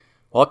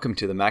Welcome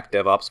to the Mac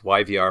DevOps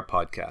YVR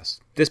podcast.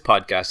 This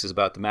podcast is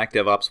about the Mac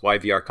DevOps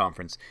YVR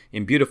conference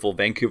in beautiful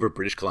Vancouver,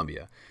 British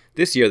Columbia.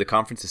 This year, the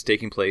conference is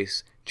taking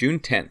place June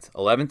 10th,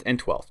 11th,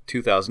 and 12th,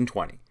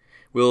 2020.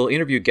 We'll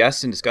interview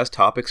guests and discuss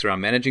topics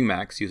around managing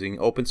Macs using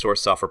open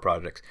source software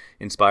projects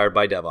inspired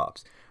by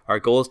DevOps.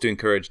 Our goal is to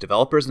encourage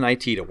developers and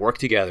IT to work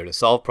together to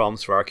solve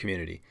problems for our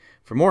community.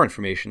 For more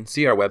information,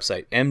 see our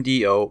website,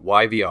 mdoyvr.com.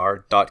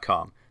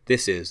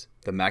 This is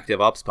the Mac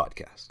DevOps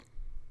podcast.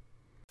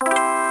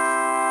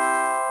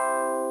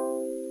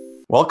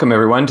 Welcome,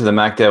 everyone, to the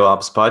Mac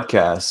DevOps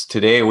podcast.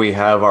 Today, we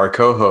have our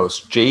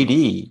co-host,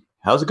 JD.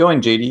 How's it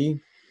going,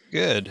 JD?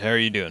 Good. How are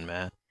you doing,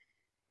 Matt?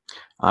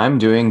 I'm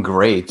doing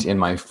great in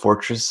my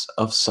fortress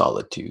of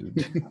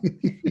solitude,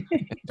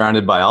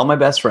 surrounded by all my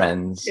best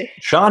friends.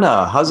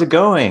 Shauna, how's it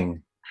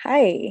going?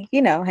 Hi.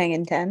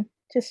 Hanging 10.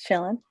 Just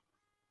chilling.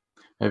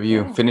 Have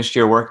you finished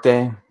your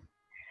workday?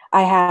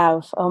 I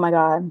have. Oh, my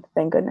God.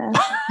 Thank goodness.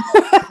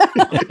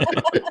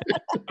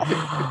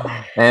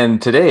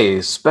 And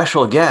today's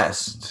special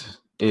guest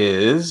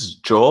is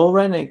Joel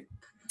Rennick.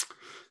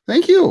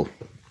 Thank you.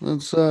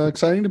 It's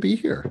exciting to be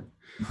here.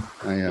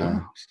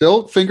 I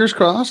still, fingers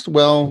crossed.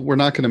 Well, we're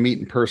not going to meet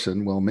in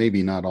person. Well,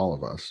 maybe not all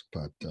of us,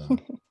 but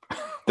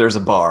there's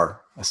a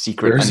bar, a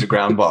secret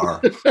underground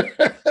bar.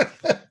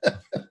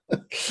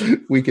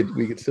 we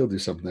could still do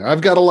something there.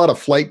 I've got a lot of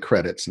flight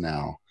credits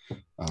now.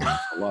 A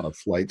lot of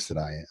flights that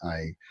I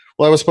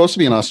was supposed to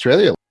be in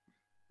Australia,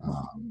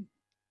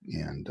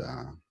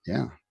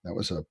 yeah, that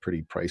was a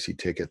pretty pricey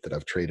ticket that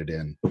I've traded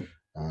in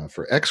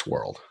for X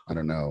World. I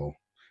don't know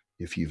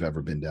if you've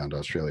ever been down to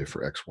Australia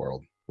for X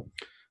World.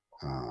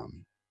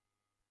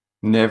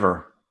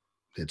 Never.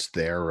 It's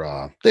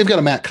their they've got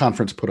a Mac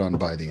conference put on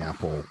by the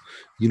Apple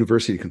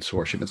University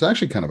Consortium. It's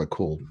actually kind of a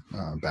cool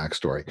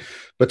backstory.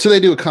 But so they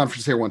do a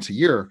conference there once a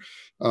year.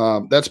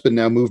 That's been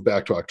now moved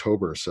back to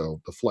October.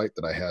 So the flight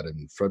that I had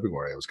in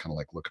February, I was kind of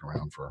like looking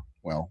around for,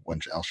 well, when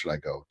else should I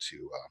go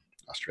to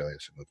Australia?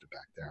 So I moved it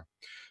back there.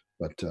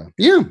 But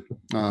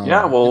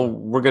well,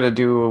 we're going to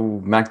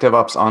do Mac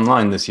DevOps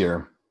online this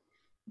year.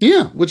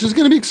 Yeah, which is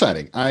going to be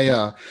exciting.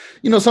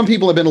 Some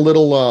people have been a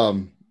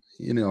little,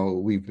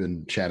 we've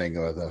been chatting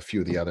with a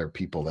few of the other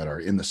people that are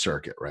in the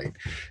circuit, right?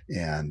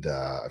 And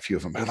a few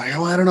of them are like,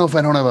 I don't know if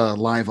I don't have a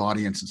live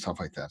audience and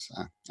stuff like that.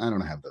 So I don't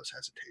have those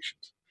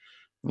hesitations.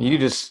 You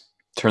just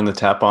turn the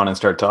tap on and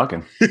start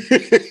talking.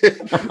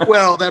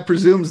 Well, that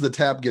presumes the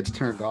tap gets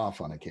turned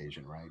off on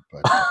occasion, right?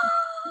 But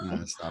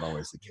that's not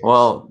always the case.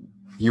 Well,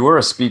 you were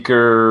a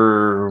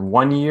speaker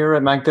 1 year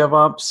at Mac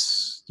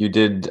DevOps. You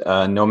did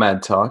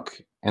Nomad Talk,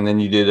 and then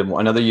you did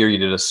another year. You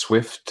did a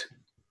Swift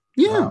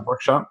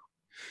workshop.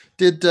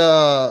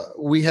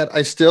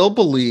 I still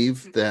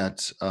believe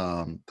that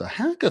the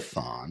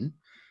hackathon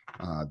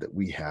that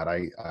we had,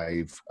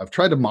 I've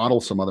tried to model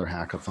some other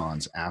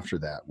hackathons after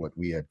that, what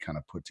we had kind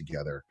of put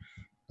together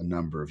a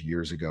number of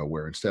years ago,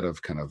 where instead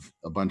of kind of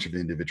a bunch of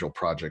individual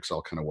projects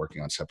all kind of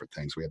working on separate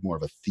things, we had more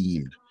of a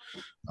themed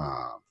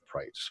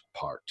price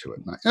part to it.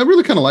 And I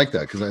really kind of like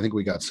that, because I think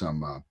we got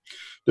some,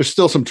 there's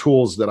still some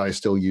tools that I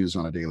still use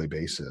on a daily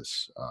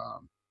basis.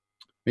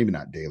 Maybe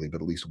not daily,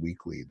 but at least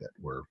weekly, that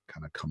were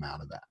kind of come out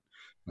of that.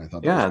 And I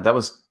thought that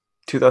was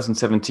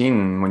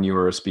 2017 when you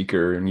were a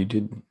speaker and you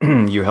did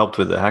you helped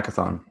with the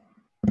hackathon.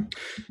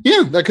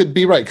 Yeah, that could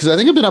be right, because I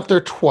think I've been up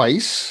there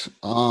twice.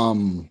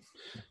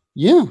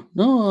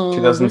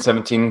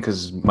 2017,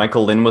 because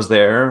Michael Lynn was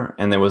there,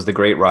 and there was the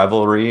great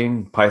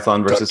rivalry,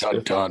 Python versus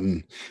Swift.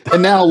 And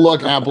now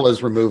look, Apple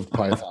has removed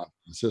Python from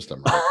the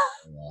system.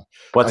 Right?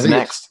 What's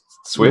next?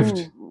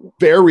 Swift?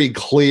 Very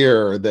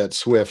clear that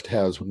Swift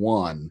has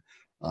won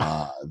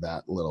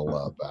that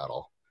little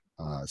battle.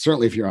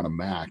 Certainly if you're on a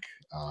Mac.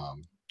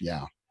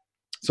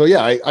 So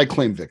I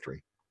claim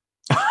victory.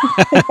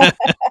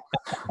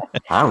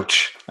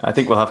 Ouch. I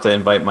think we'll have to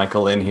invite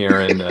Michael in here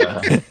and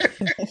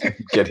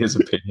get his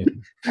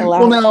opinion.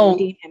 Allow him to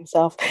redeem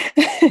himself.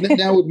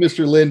 Now with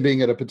Mr. Lin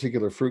being at a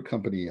particular fruit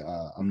company,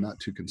 I'm not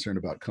too concerned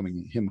about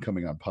him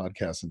coming on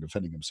podcasts and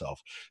defending himself.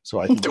 So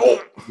I can do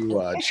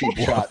cheap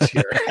shots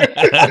here.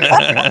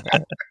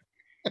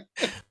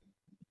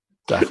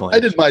 Definitely. I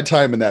did my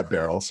time in that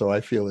barrel, so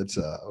I feel it's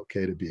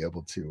okay to be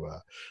able to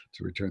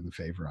return the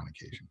favor on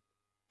occasion.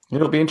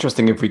 It'll be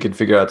interesting if we could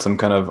figure out some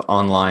kind of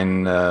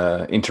online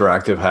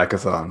interactive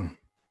hackathon.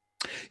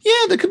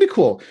 Yeah, that could be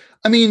cool.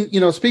 I mean,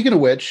 speaking of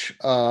which,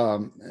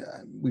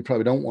 we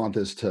probably don't want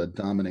this to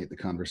dominate the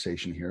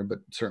conversation here, but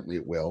certainly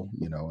it will,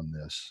 in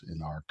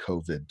our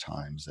COVID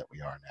times that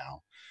we are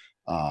now.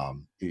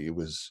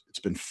 It's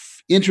been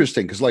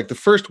interesting, because like the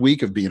first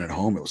week of being at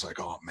home, it was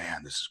like, oh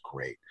man, this is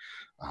great.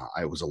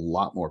 I was a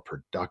lot more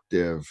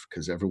productive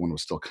because everyone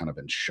was still kind of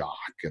in shock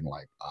and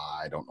like,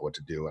 I don't know what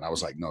to do. And I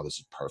was like, no, this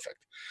is perfect.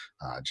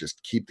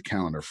 Just keep the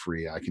calendar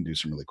free. I can do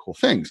some really cool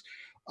things.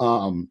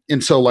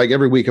 And so like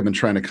every week I've been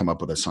trying to come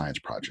up with a science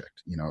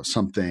project,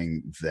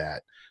 something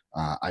that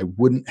I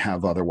wouldn't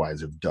have otherwise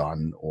have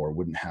done or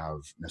wouldn't have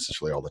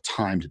necessarily all the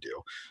time to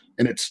do.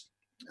 And it's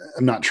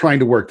I'm not trying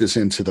to work this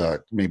into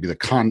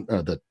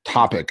the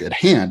topic at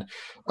hand,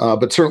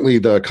 but certainly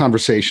the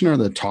conversation or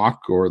the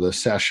talk or the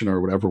session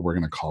or whatever we're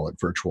going to call it,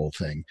 virtual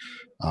thing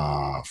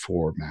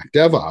for Mac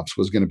DevOps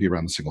was going to be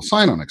around the single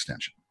sign-on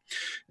extension.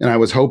 And I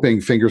was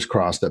hoping, fingers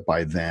crossed, that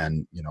by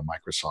then,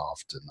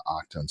 Microsoft and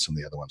Okta and some of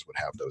the other ones would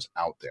have those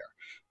out there.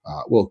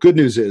 Well, good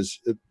news is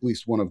at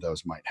least one of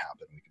those might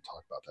happen. We can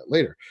talk about that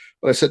later.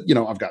 But I said,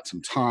 I've got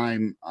some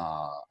time.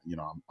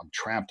 I'm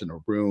trapped in a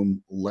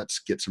room. Let's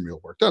get some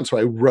real work done. So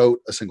I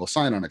wrote a single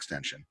sign-on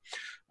extension,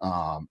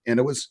 and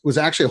it was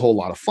actually a whole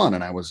lot of fun,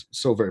 and I was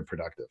so very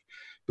productive.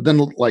 But then,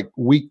 like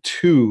week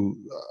 2,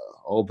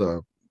 all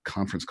the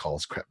conference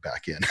calls crept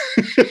back in.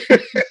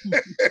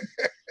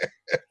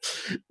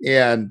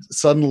 And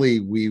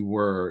suddenly we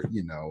were,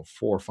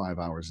 4 or 5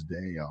 hours a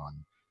day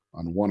on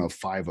one of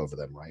 5 of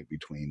them, right?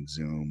 Between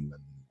Zoom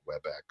and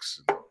WebEx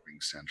and Ring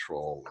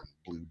Central and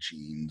Blue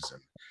Jeans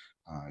and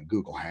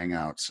Google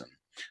Hangouts. And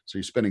so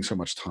you're spending so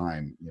much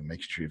time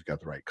making sure you've got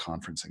the right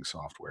conferencing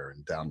software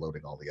and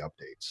downloading all the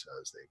updates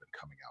as they've been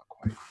coming out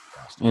quite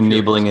fast.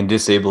 Enabling and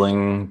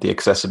disabling the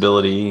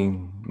accessibility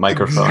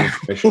microphone.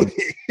 Exactly.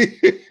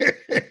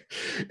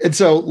 And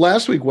so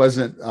last week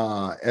wasn't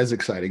as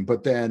exciting,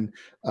 but then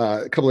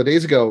a couple of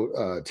days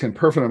ago, Tim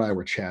Perfin and I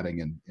were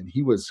chatting, and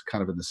he was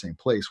kind of in the same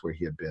place where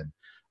he had been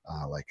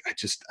I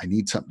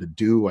need something to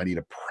do. I need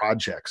a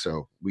project.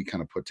 So we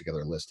kind of put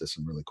together a list of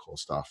some really cool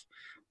stuff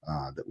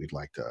that we'd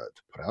like to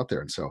put out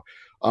there. And so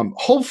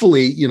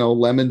hopefully,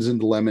 lemons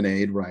into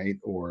lemonade, right?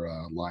 Or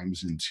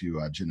limes into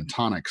gin and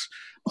tonics.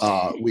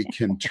 We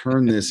can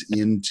turn this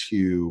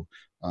into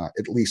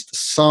at least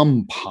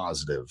some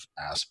positive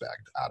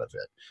aspect out of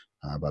it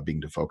by being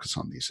to focus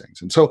on these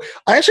things. And so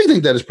I actually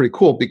think that is pretty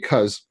cool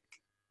because,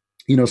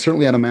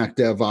 certainly out of Mac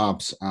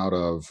DevOps out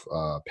of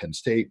Penn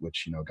State,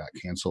 which, got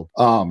canceled.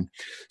 There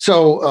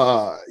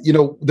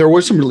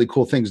were some really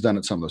cool things done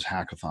at some of those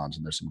hackathons,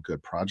 and there's some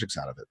good projects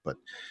out of it. But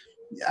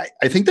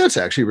I think that's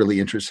actually a really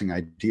interesting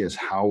idea, is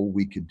how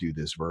we could do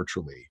this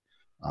virtually.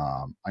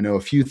 I know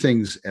a few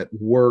things at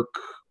work.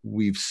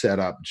 We've set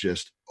up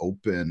just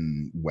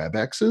open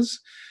WebExes,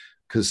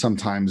 because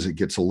sometimes it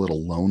gets a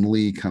little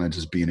lonely kind of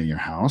just being in your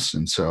house.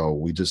 And so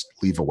we just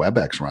leave a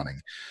WebEx running.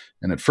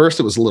 And at first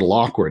it was a little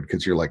awkward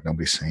because you're like,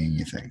 nobody's saying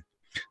anything.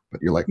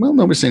 But you're like, well,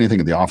 nobody's saying anything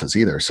in the office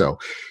either. So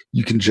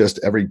you can just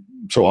every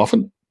so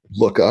often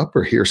look up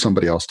or hear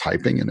somebody else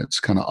typing. And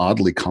it's kind of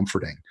oddly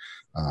comforting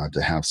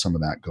to have some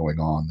of that going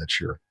on, that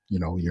you're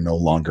no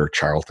longer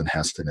Charlton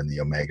Heston in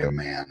the Omega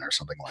Man or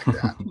something like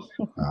that.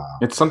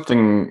 It's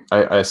something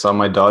I saw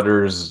my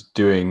daughters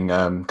doing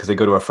because they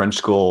go to a French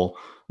school.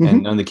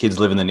 And none of the kids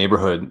live in the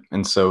neighborhood.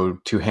 And so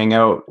to hang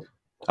out,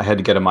 I had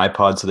to get them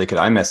iPods so they could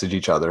iMessage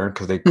each other,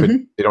 because they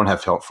don't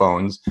have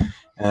phones.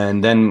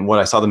 And then what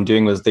I saw them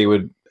doing was they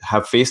would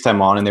have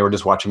FaceTime on and they were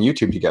just watching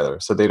YouTube together.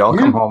 So they'd all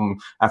come home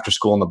after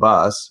school on the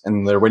bus,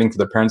 and they're waiting for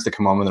their parents to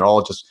come home, and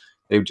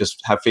they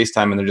just have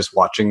FaceTime and they're just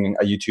watching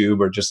a YouTube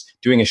or just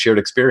doing a shared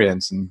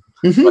experience. And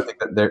so I think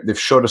that they've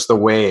showed us the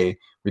way.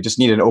 We just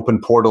need an open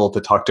portal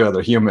to talk to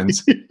other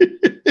humans.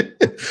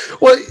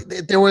 Well,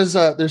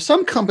 there's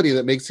some company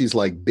that makes these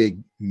like big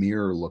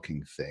mirror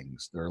looking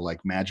things. They're like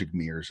magic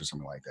mirrors or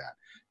something like that.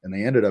 And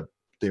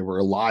they were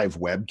a live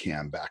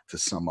webcam back to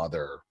some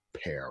other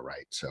pair,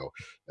 right? So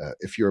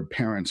if your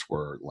parents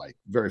were like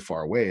very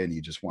far away and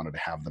you just wanted to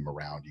have them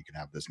around, you can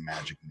have this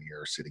magic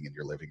mirror sitting in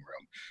your living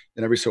room.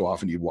 And every so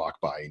often you'd walk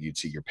by and you'd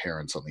see your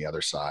parents on the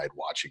other side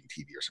watching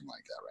TV or something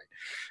like that, right?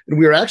 And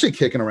we were actually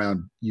kicking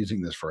around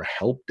using this for a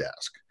help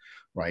desk.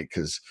 Right.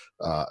 Because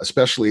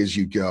especially as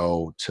you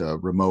go to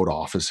remote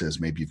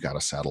offices, maybe you've got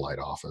a satellite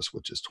office,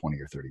 which is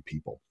 20 or 30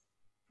 people.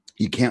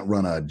 You can't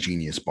run a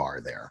Genius bar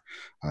there.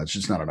 It's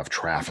just not enough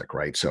traffic.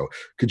 Right. So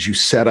could you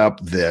set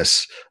up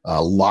this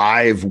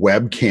live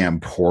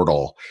webcam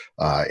portal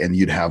and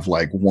you'd have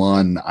like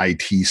one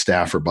IT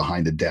staffer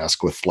behind a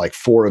desk with like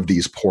 4 of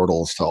these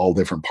portals to all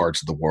different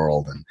parts of the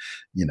world. And,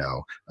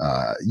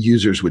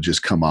 users would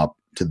just come up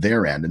to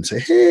their end and say,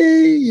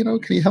 hey,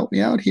 can you help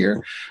me out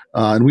here?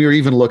 And we were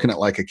even looking at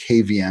like a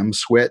KVM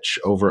switch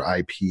over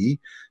IP.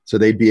 So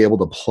they'd be able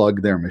to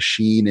plug their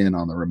machine in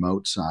on the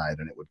remote side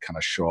and it would kind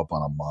of show up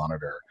on a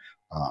monitor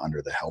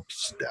under the help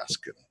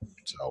desk. And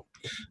so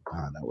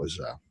that was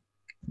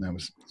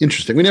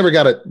interesting. We never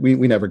got it. We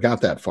never got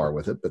that far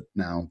with it, but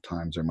now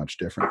times are much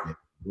different.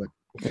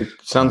 It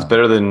sounds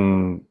better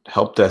than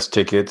help desk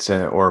tickets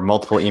or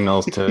multiple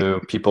emails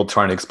to people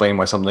trying to explain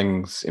why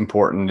something's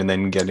important and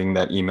then getting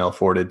that email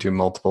forwarded to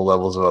multiple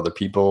levels of other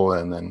people.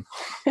 And then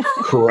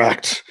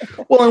correct.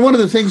 Well, and one of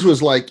the things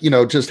was like,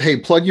 just, hey,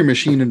 plug your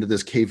machine into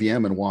this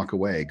KVM and walk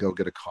away, go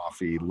get a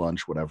coffee,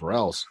 lunch, whatever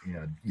else.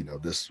 And,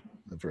 this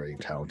very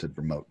talented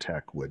remote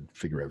tech would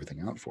figure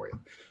everything out for you.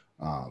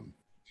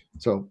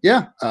 So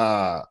yeah,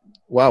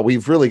 wow,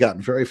 we've really gotten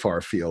very far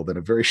afield in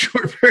a very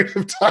short period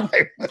of time.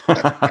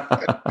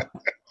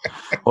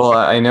 Well,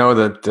 I know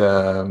that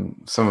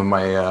some of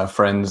my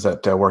friends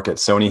that work at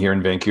Sony here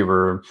in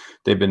Vancouver,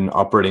 they've been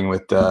operating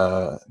with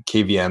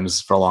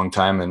KVMs for a long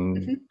time,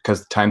 and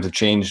because the times have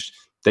changed,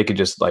 they could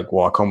just like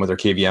walk home with their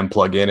KVM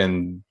plug-in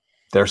and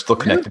they're still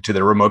connected to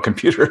their remote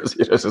computers.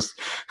 It's just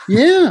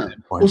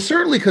Well,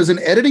 certainly, because in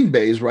editing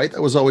bays, right,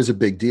 that was always a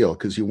big deal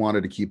because you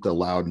wanted to keep the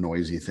loud,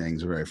 noisy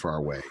things very far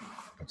away,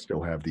 but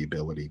still have the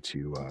ability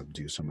to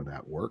do some of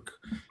that work.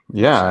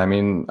 Yeah, I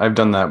mean, I've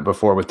done that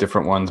before with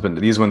different ones, but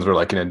these ones were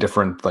like in a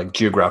different like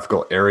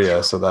geographical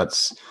area, so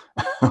that's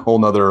a whole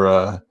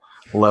nother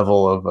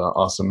level of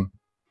awesome.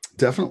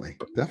 Definitely.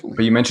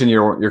 But you mentioned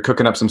you're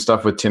cooking up some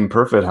stuff with Tim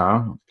Perfit,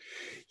 huh?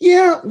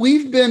 Yeah,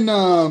 we've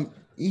been.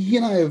 He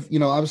and I have,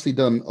 obviously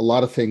done a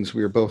lot of things.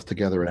 We were both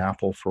together at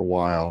Apple for a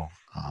while,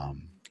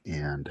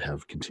 and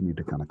have continued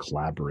to kind of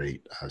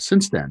collaborate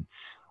since then.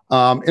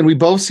 And we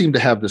both seem to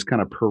have this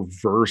kind of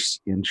perverse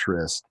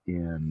interest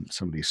in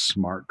some of these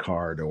smart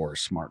card or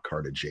smart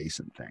card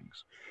adjacent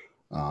things.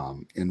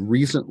 And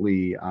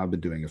recently, I've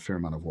been doing a fair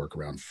amount of work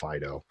around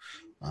FIDO,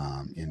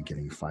 in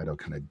getting FIDO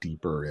kind of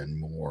deeper and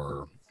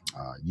more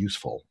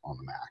useful on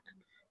the Mac.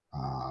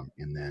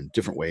 And then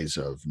different ways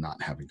of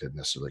not having to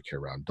necessarily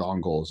carry around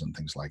dongles and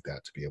things like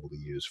that to be able to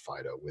use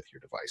FIDO with your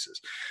devices.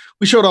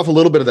 We showed off a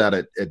little bit of that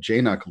at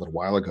JNUC a little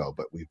while ago,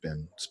 but we've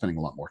been spending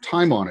a lot more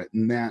time on it.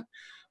 And that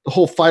the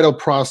whole FIDO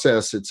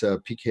process, it's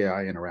a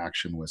PKI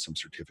interaction with some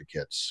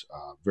certificates,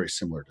 very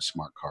similar to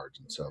smart cards.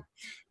 And so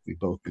we've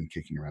both been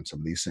kicking around some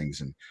of these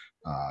things. And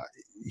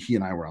he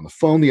and I were on the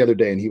phone the other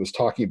day, and he was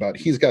talking about,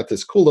 he's got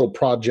this cool little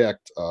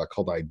project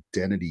called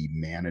Identity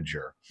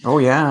Manager. Oh,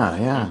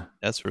 yeah.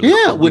 That's really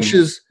cool. Which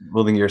is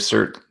building your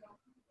cert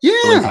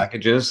building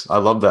packages. I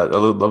love that. I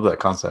love that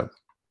concept.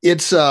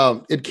 It's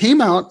it came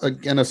out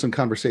again of some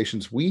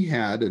conversations we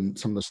had and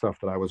some of the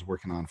stuff that I was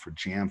working on for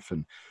Jamf,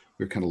 and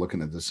we were kind of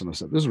looking at this and I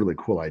said, this is a really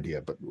cool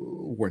idea, but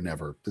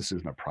this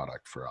isn't a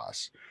product for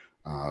us.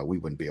 We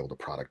wouldn't be able to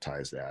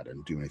productize that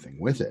and do anything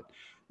with it.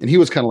 And he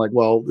was kind of like,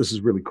 well, this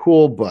is really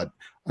cool, but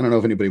I don't know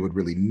if anybody would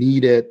really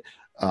need it.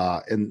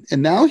 And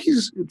now it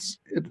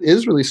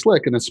is really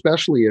slick. And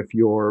especially if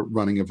you're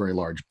running a very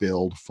large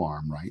build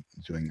farm, right?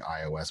 Doing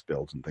iOS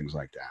builds and things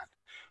like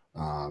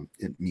that.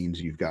 It means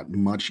you've got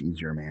much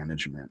easier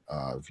management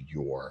of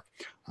your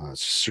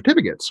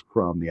certificates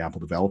from the Apple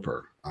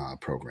Developer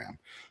Program,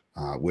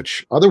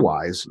 which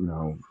otherwise,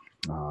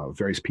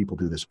 various people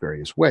do this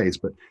various ways,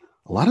 but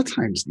a lot of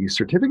times these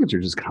certificates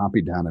are just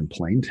copied down in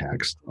plain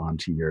text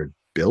onto your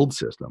build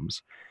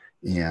systems.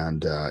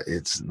 And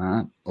it's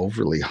not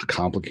overly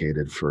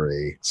complicated for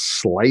a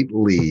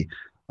slightly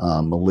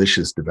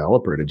malicious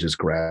developer to just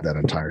grab that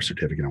entire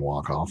certificate and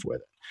walk off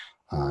with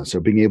it. So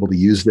being able to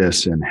use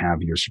this and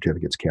have your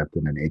certificates kept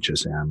in an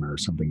HSM or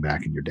something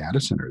back in your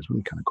data center is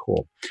really kind of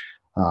cool.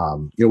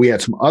 We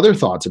had some other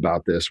thoughts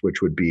about this,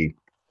 which would be,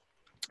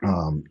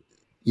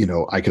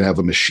 I could have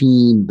a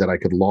machine that I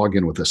could log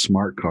in with a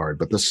smart card,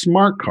 but the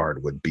smart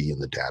card would be in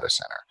the data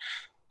center.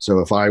 So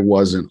if I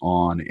wasn't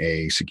on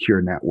a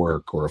secure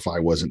network or if I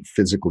wasn't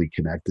physically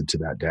connected to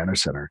that data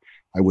center,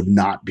 I would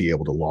not be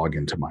able to log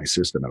into my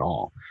system at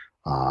all.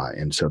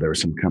 And so there were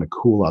some kind of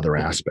cool other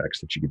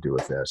aspects that you could do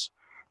with this.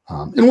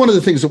 And one of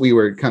the things that we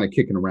were kind of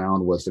kicking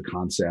around was the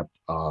concept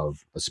of,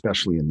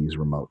 especially in these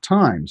remote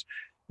times,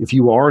 if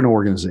you are an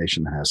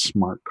organization that has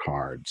smart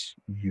cards,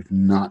 you've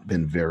not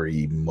been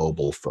very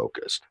mobile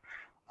focused.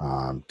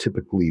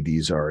 Typically,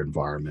 these are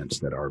environments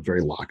that are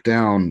very locked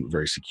down,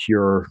 very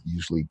secure,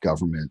 usually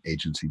government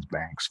agencies,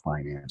 banks,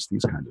 finance,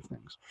 these kinds of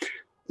things.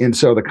 And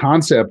so the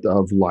concept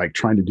of like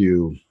trying to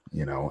do,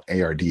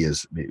 ARD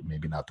is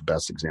maybe not the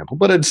best example,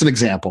 but it's an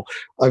example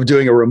of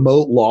doing a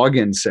remote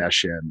login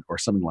session or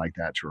something like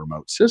that to a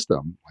remote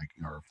system, like,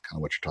 or kind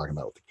of what you're talking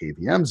about with the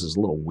KVMs is a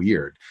little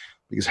weird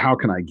because how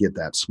can I get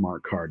that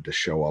smart card to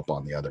show up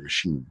on the other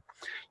machine?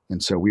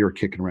 And so we were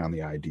kicking around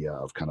the idea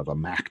of kind of a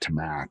Mac to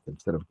Mac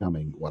instead of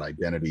becoming what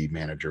Identity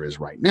Manager is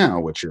right now,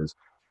 which is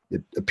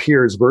it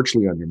appears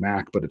virtually on your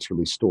Mac, but it's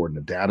really stored in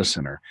a data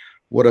center.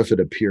 What if it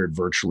appeared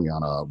virtually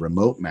on a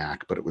remote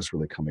Mac, but it was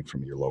really coming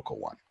from your local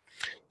one?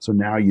 So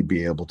now you'd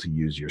be able to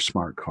use your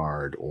smart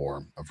card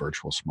or a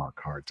virtual smart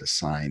card to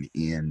sign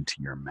in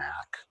to your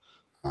Mac,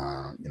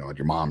 at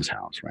your mom's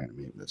house, right? I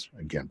mean, that's,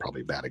 again,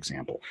 probably a bad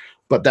example.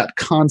 But that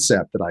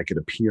concept that I could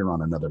appear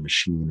on another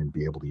machine and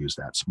be able to use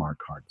that smart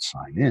card to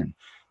sign in.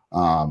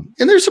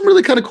 And there's some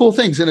really kind of cool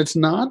things. And it's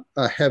not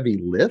a heavy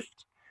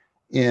lift.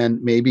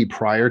 And maybe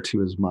prior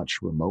to as much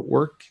remote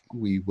work,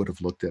 we would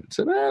have looked at it and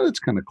said, that's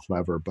kind of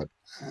clever, but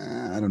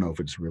I don't know if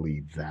it's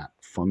really that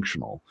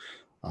functional.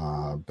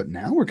 But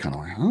now we're kind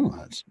of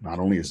like, it's not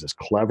only is this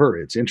clever,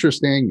 it's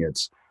interesting,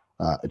 it's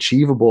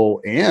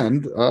achievable,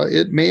 and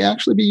it may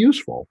actually be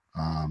useful.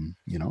 And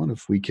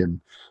if we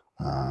can,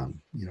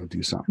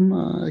 do something,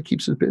 it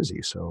keeps us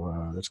busy.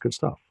 So that's good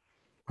stuff.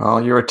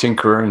 Well, you're a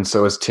tinkerer, and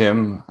so is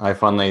Tim. I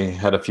finally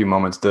had a few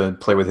moments to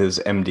play with his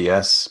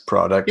MDS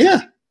product.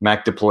 Yeah.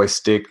 Mac Deploy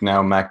Stick,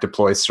 now Mac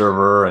Deploy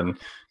Server, and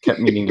kept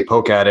meaning to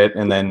poke at it,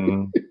 and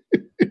then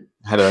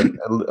had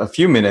a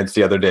few minutes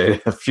the other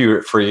day, a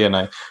few free, and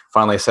I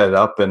finally set it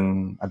up,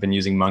 and I've been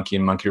using Monkey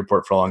and Monkey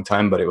Report for a long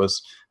time, but it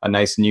was a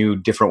nice new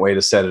different way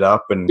to set it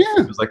up, and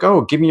it was like,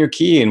 oh, give me your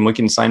key and we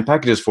can sign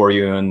packages for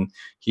you. And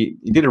he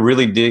did a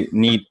really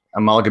neat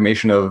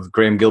amalgamation of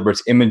Graham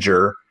Gilbert's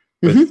Imager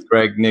with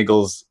Greg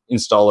Nagel's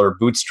installer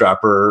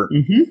Bootstrapper,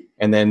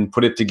 and then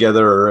put it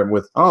together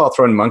with, I'll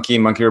throw in Monkey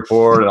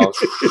Report, and I'll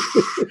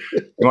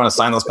you want to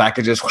sign those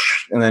packages,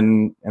 and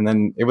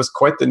then it was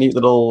quite the neat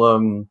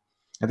little.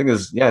 I think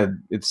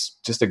it's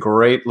just a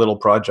great little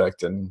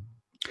project, and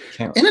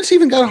it's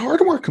even got a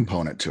hardware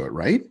component to it,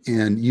 right?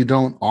 And you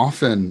don't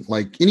often,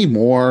 like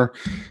anymore,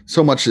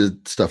 so much of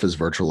stuff is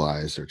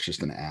virtualized or it's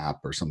just an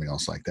app or something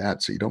else like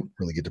that. So you don't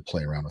really get to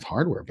play around with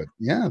hardware. But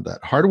yeah,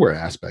 that hardware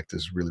aspect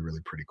is really, really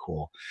pretty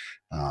cool.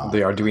 The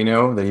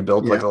Arduino that he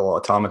built, like a little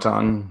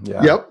automaton.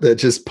 Yeah. Yep. That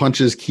just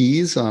punches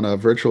keys on a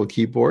virtual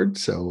keyboard.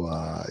 So,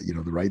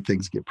 the right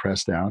things get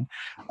pressed down.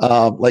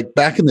 Like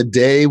back in the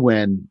day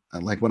when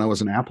I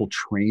was an Apple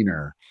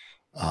trainer,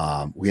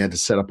 we had to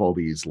set up all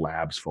these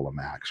labs full of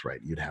Macs,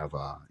 right? You'd have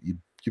you'd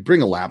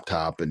bring a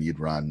laptop and you'd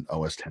run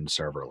OS 10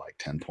 server like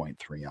 10.3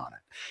 on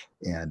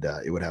it, and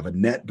it would have a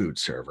NetBoot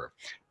server,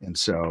 and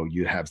so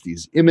you'd have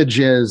these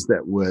images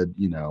that would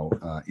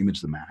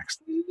image the Macs.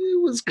 It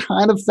was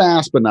kind of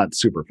fast, but not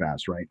super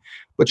fast, right?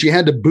 But you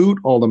had to boot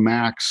all the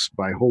Macs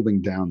by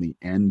holding down the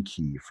N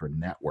key for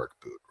network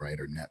boot, right,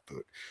 or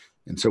NetBoot.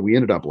 And so we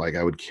ended up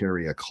I would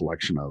carry a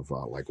collection of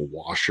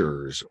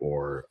washers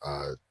or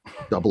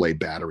AA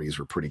batteries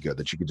were pretty good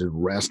that you could just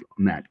rest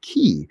on that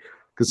key,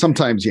 because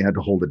sometimes you had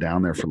to hold it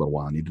down there for a little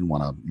while and you didn't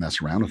want to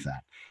mess around with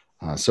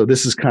that. So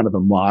this is kind of the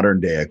modern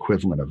day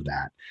equivalent of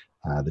that,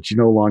 that you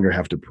no longer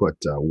have to put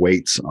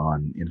weights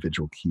on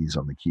individual keys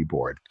on the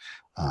keyboard,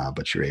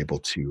 but you're able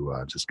to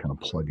just kind of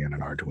plug in an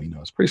Arduino.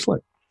 It's pretty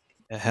slick.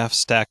 A half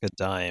stack of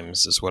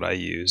dimes is what I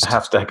used.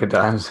 Half stack of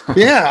dimes.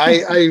 Yeah,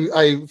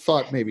 I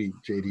thought maybe,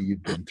 JD,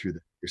 you'd been through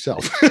that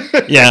yourself.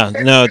 Yeah,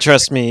 no,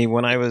 trust me.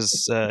 When I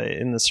was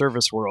in the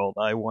service world,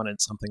 I wanted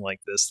something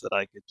like this that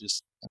I could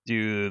just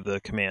do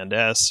the Command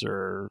S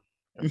or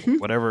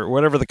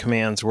whatever the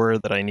commands were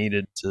that I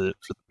needed for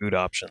the boot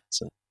options.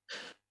 And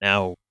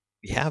now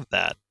we have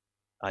that.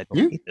 I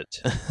don't need it.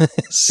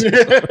 So,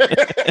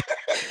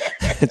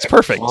 it's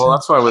perfect. Well,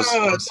 that's why I was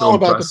so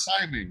impressed. About the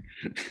timing.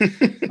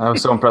 I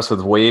was so impressed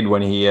with Wade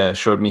when he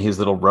showed me his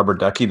little rubber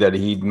ducky that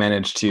he'd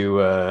managed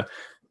to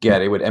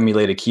get. It would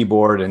emulate a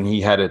keyboard, and he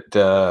had it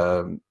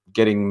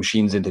getting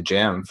machines into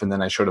Jamf. And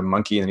then I showed him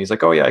Monkey, and he's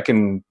like, "Oh yeah, I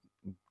can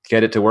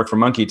get it to work for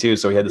Monkey too."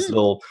 So he had this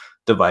little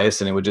device,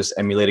 and it would just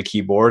emulate a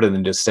keyboard, and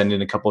then just send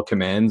in a couple of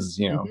commands,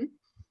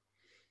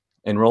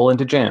 enroll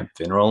into Jamf,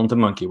 enroll into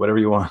Monkey, whatever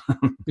you want.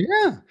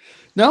 Yeah,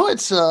 no,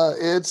 it's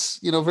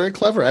very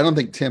clever. I don't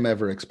think Tim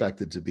ever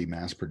expected to be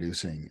mass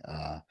producing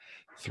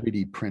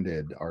 3D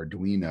printed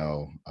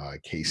Arduino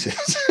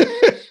cases.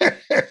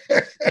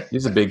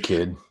 He's a big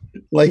kid.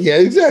 Yeah,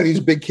 exactly. He's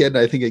a big kid, and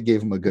I think it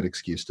gave him a good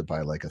excuse to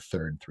buy a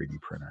third 3D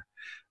printer.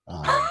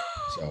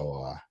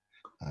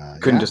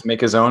 Couldn't just make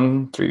his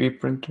own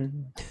 3D printer.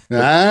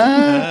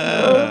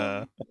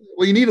 Well,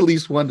 you need at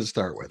least one to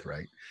start with,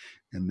 right?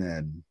 And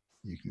then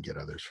you can get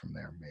others from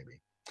there, maybe.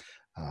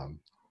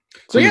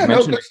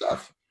 Good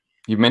stuff.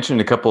 You mentioned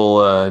a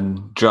couple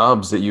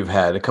jobs that you've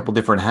had, a couple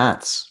different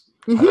hats.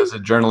 How does a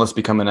journalist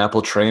become an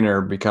Apple trainer,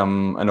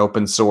 become an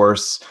open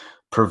source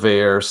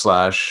purveyor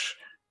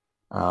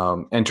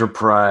 /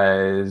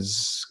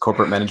 enterprise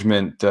corporate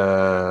management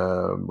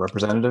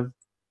representative?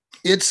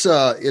 It's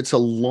a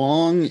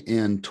long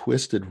and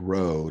twisted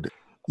road.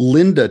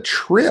 Linda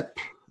Tripp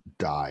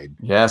died.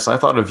 Yes, I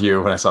thought of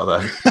you when I saw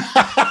that.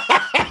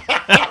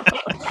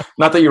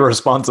 Not that you were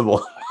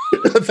responsible.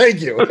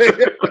 Thank you.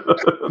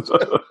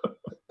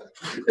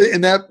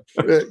 And that,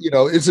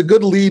 it's a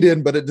good lead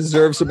in, but it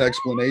deserves some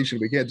explanation.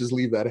 We can't just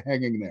leave that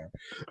hanging there.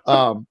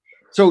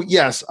 So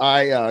yes,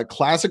 I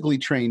classically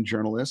trained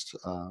journalist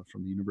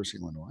from the University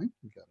of Illinois.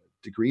 We got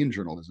a degree in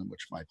journalism,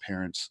 which my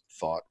parents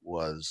thought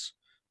was,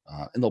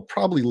 and they'll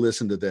probably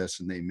listen to this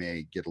and they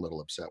may get a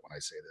little upset when I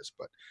say this,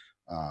 but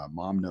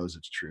mom knows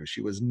it's true.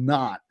 She was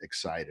not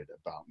excited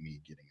about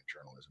me getting a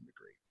journalism degree,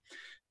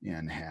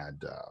 and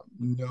had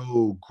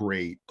no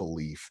great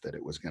belief that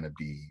it was going to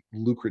be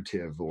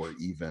lucrative or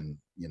even,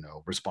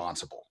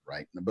 responsible,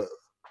 right? But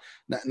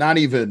not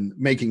even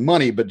making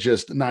money, but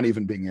just not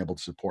even being able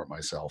to support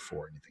myself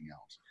or anything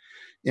else.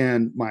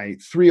 And my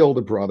three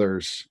older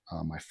brothers,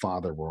 my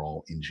father, were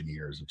all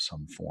engineers of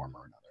some form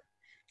or another.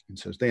 And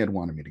so they had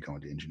wanted me to go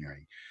into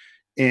engineering.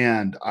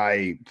 And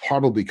I,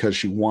 probably because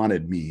she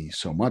wanted me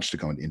so much to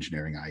go into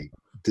engineering, I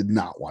did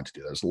not want to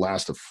do that. I was the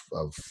last of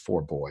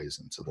four boys.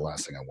 And so the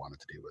last thing I wanted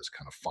to do was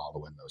kind of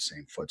follow in those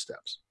same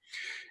footsteps.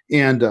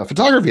 And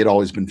photography had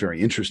always been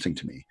very interesting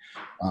to me.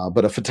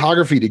 But a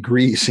photography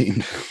degree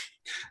seemed,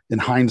 in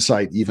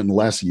hindsight, even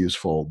less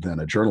useful than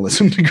a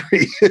journalism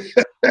degree.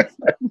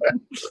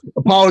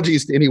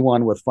 Apologies to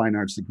anyone with fine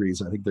arts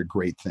degrees. I think they're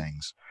great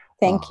things.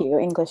 Thank you.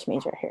 English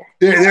major here.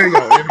 There you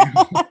go.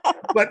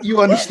 But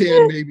you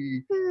understand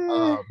maybe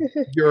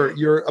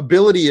your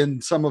ability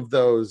in some of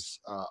those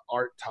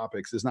art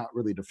topics is not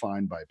really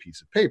defined by a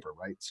piece of paper,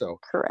 right? So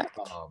correct.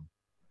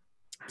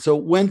 So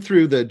went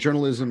through the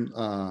journalism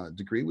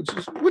degree,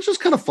 which is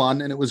kind of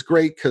fun, and it was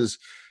great because,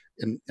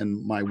 and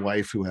my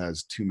wife, who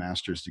has 2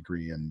 master's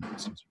degree and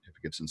some certificates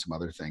certificates and some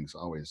other things,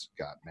 always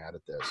got mad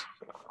at this.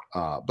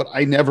 But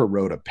I never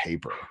wrote a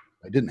paper.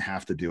 I didn't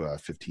have to do a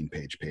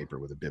 15-page paper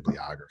with a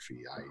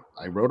bibliography.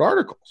 I wrote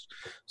articles.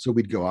 So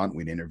we'd go out and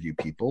we'd interview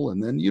people,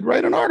 and then you'd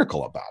write an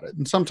article about it.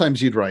 And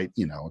sometimes you'd write,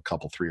 a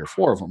couple, 3 or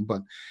 4 of them,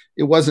 but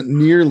it wasn't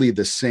nearly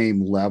the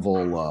same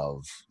level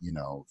of,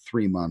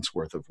 3 months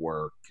worth of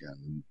work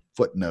and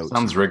footnotes.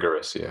 Sounds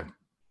rigorous. Yeah.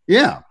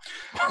 Yeah.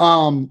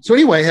 So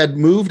anyway, I had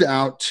moved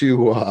out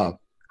to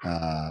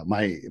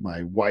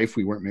my wife.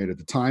 We weren't married at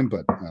the time,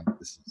 but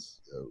this is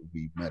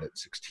we met at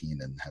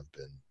 16 and have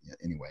been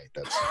anyway.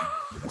 That's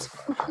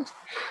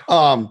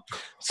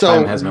so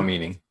time has no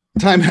meaning.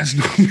 Time has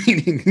no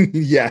meaning.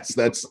 Yes,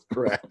 that's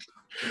correct.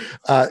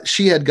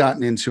 She had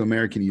gotten into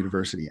American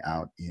University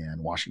out in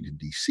Washington,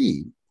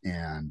 D.C.,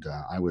 and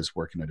I was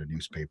working at a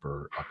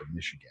newspaper up in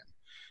Michigan.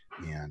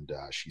 And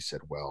she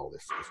said, well,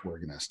 if we're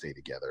going to stay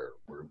together,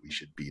 we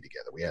should be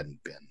together.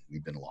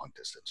 We've been long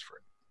distance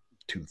for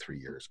 2-3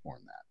 years, more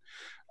than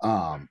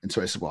that. And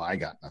so I said, well, I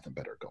got nothing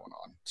better going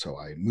on. So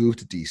I moved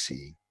to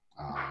DC,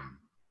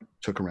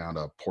 took around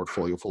a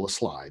portfolio full of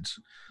slides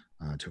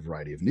to a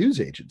variety of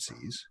news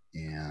agencies,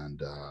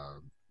 and,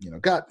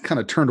 got kind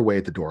of turned away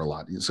at the door a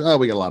lot. So,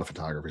 we got a lot of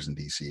photographers in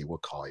DC. We'll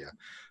call you.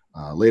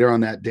 Later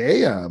on that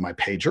day, my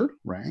pager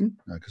rang,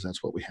 because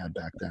that's what we had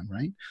back then,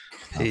 right?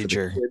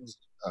 Pager.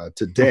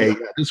 Today,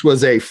 this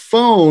was a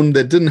phone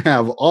that didn't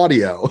have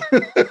audio.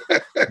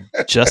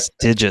 Just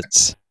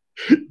digits.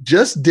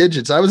 Just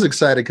digits. I was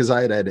excited because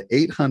I had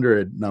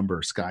 800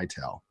 number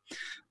SkyTel,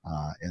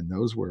 and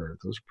those were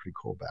pretty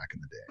cool back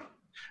in the day.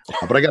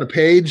 But I got a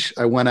page.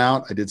 I went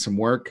out. I did some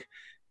work,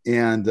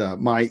 and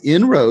my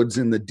inroads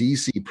in the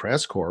DC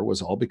press corps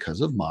was all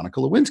because of Monica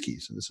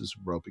Lewinsky. So this is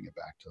roping it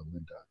back to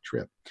Linda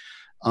Tripp,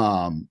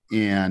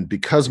 and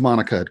because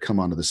Monica had come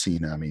onto the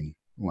scene. I mean,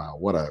 wow,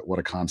 what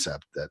a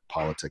concept that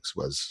politics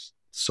was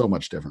so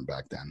much different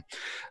back then.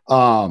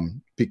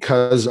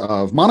 Because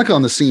of Monica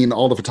on the scene,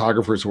 all the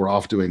photographers were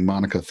off doing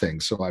Monica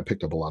things. So I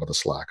picked up a lot of the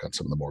slack on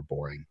some of the more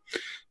boring,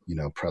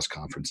 press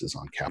conferences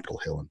on Capitol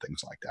Hill and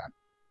things like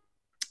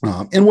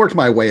that. And worked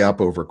my way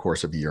up over a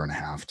course of a year and a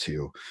half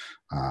to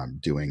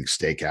doing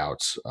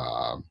stakeouts.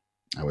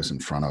 I was in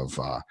front of,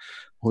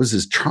 what was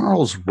his,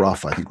 Charles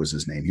Ruff, I think was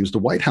his name. He was the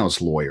White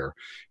House lawyer.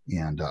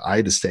 And I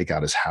had to stake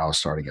out his house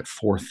starting at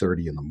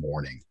 4:30 in the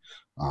morning.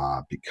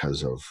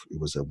 Because it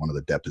was one of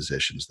the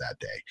depositions that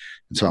day.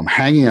 And so I'm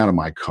hanging out of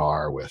my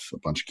car with a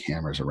bunch of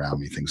cameras around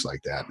me, things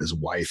like that. His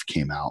wife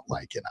came out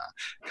like in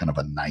a kind of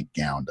a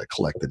nightgown to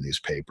collect the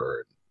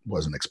newspaper.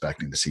 Wasn't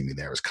expecting to see me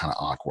there. It was kind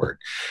of awkward.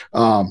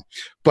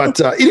 But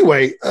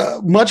anyway,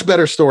 much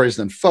better stories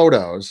than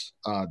photos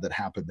that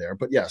happened there.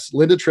 But yes,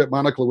 Linda Tripp,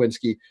 Monica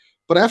Lewinsky.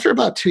 But after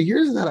about 2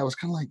 years of that, I was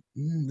kind of like,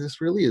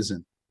 this really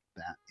isn't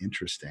that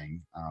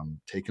interesting.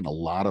 Taking a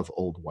lot of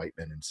old white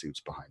men in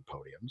suits behind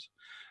podiums.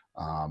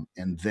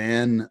 And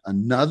then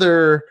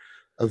another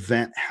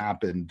event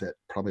happened that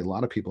probably a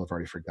lot of people have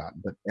already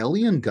forgotten, but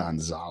Elian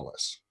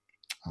Gonzalez,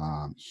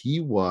 he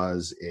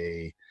was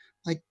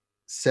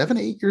 7,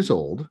 8 years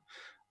old,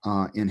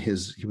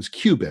 he was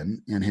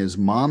Cuban, and his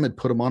mom had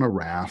put him on a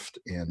raft,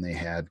 and they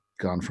had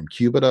gone from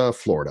Cuba to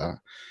Florida,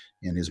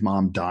 and his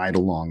mom died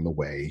along the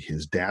way.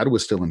 His dad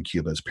was still in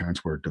Cuba. His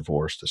parents were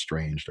divorced,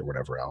 estranged, or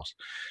whatever else.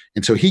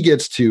 And so he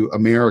gets to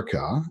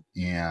America,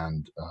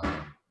 and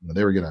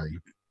they were going to,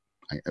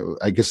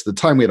 I guess at the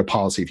time we had a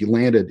policy, if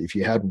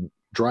you had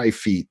dry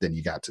feet, then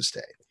you got to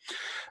stay.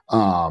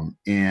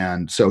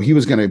 And so he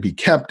was going to be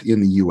kept in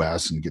the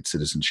U.S. and get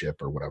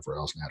citizenship or whatever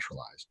else,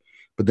 naturalized.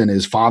 But then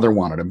his father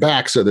wanted him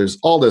back. So there's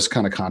all this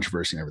kind of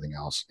controversy and everything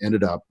else.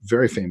 Ended up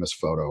very famous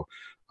photo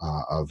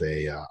of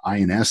a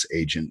INS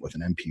agent with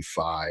an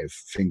MP5,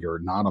 finger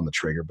not on the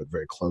trigger, but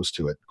very close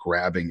to it,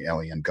 grabbing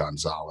Elian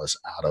Gonzalez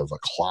out of a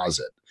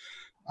closet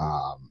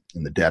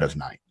in the dead of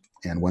night.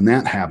 And when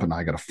that happened,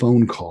 I got a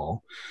phone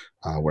call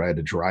where I had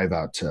to drive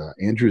out to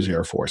Andrews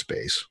Air Force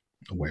Base,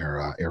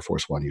 where Air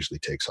Force One usually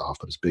takes off,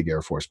 but it's a big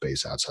Air Force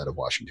base outside of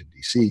Washington,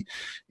 D.C.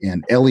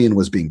 And Elian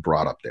was being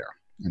brought up there.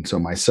 And so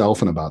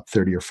myself and about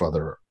 30 or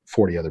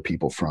 40 other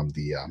people from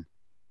the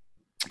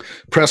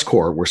press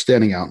corps were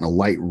standing out in a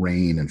light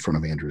rain in front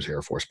of Andrews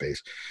Air Force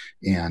Base.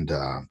 And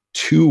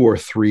 2 or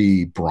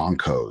 3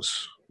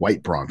 Broncos,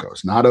 white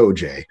Broncos, not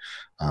OJ,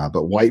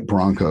 but white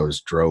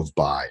Broncos drove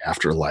by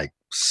after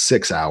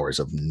 6 hours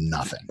of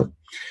nothing.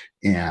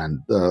 And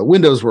the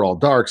windows were all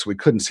dark, so we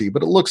couldn't see,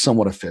 but it looked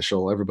somewhat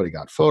official. Everybody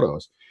got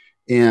photos.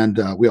 And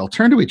we all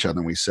turned to each other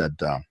and we said,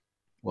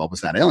 well,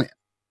 was that Elian?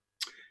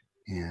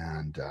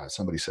 And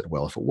somebody said,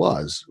 well, if it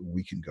was,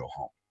 we can go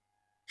home.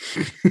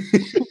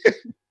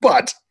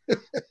 But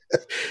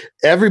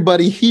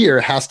everybody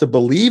here has to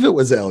believe it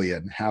was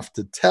Elian, have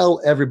to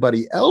tell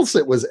everybody else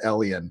it was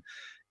Elian.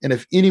 And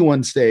if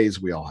anyone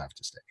stays, we all have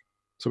to stay.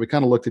 So we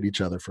kind of looked at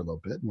each other for a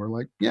little bit and we're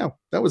like, yeah,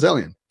 that was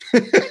Elian.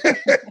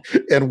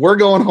 And we're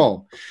going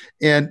home.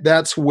 And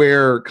that's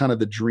where kind of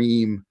the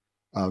dream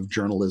of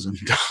journalism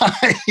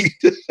died.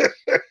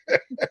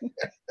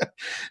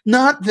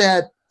 Not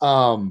that,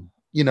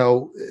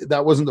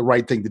 that wasn't the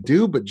right thing to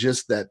do, but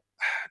just that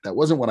that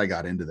wasn't what I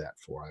got into that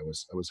for. I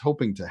was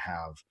hoping to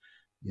have,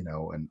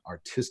 an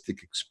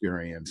artistic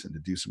experience and to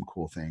do some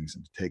cool things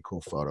and to take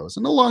cool photos.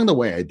 And along the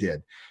way I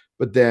did,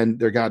 but then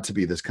there got to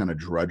be this kind of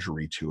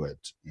drudgery to it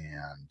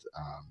and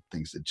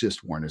things that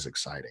just weren't as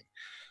exciting.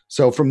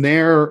 So from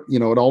there,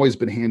 it always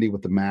been handy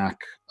with the Mac.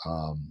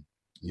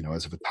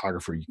 As a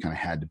photographer, you kind of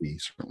had to be,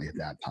 certainly at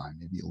that time,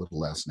 maybe a little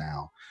less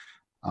now.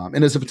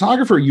 And as a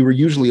photographer, you were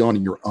usually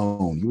on your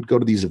own. You would go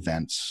to these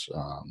events,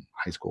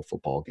 high school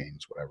football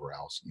games, whatever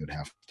else. You'd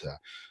have to,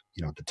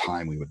 at the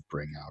time we would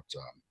bring out,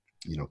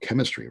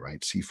 chemistry, right?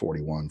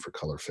 C41 for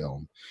color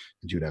film.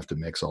 And you'd have to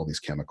mix all these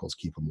chemicals,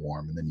 keep them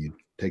warm. And then you'd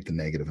take the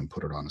negative and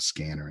put it on a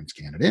scanner and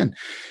scan it in.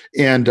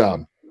 And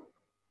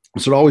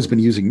so I'd always been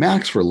using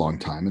Macs for a long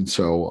time. And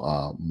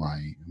so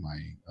my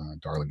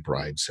darling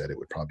bride said it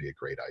would probably be a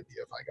great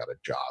idea if I got a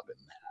job in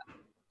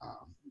that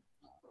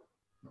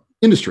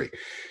industry.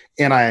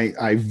 And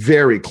I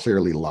very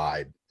clearly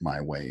lied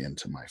my way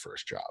into my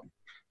first job.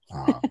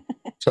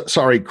 So,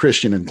 sorry,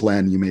 Christian and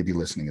Glenn, you may be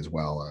listening as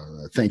well.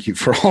 Thank you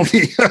for all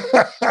the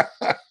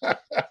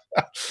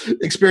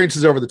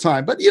experiences over the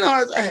time. But,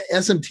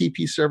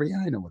 SMTP server,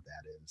 yeah, I know what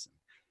that is.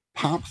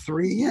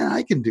 POP3, yeah,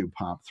 I can do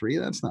POP3.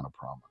 That's not a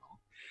problem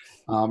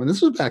at all. And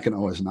this was back in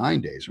OS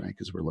 9 days, right?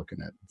 Because we're looking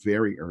at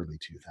very early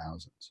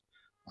 2000s.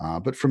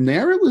 But from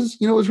there, it was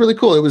really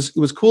cool. It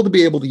was cool to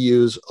be able to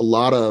use a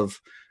lot of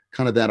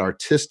kind of that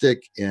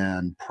artistic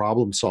and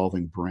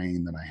problem-solving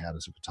brain that I had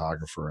as a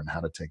photographer, and how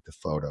to take the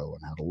photo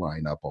and how to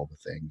line up all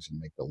the things and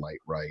make the light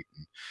right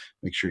and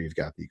make sure you've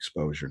got the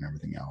exposure and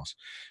everything else,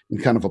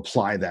 and kind of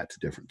apply that to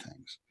different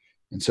things.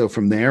 And so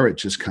from there, it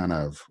just kind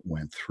of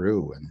went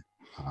through. And,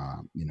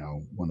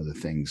 one of the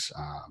things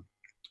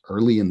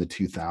early in the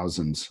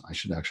 2000s, I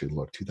should actually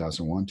look,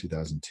 2001,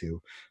 2002,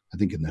 I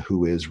think in the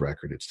Who Is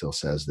record, it still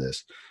says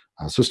this.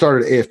 So it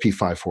started AFP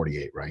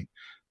 548, right?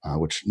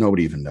 Which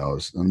nobody even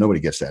knows. Nobody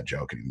gets that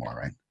joke anymore,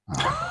 right?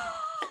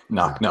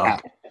 No.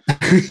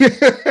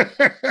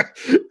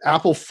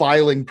 Apple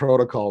filing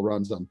protocol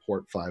runs on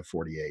port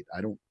 548.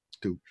 I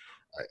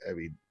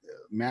mean,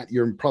 Matt,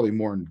 you're probably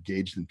more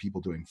engaged in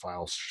people doing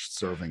file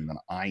serving than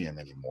I am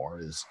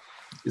anymore.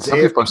 Some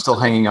people are still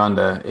hanging on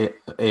to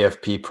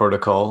AFP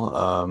protocol.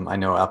 I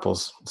know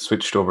Apple's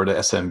switched over to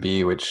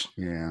SMB, which,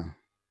 yeah.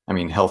 I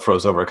mean, hell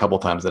froze over a couple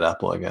times at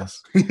Apple, I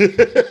guess.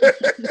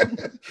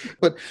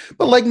 but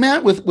like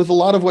Matt, with a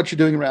lot of what you're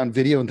doing around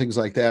video and things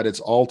like that, it's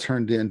all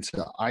turned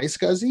into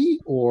iSCSI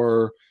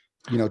or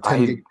 10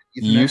 gig. I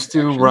used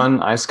to run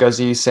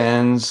iSCSI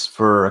SANs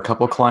for a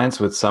couple clients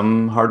with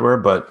some hardware,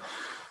 but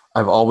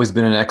I've always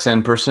been an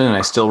XN person, and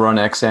I still run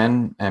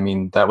XN. I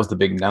mean, that was the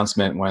big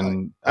announcement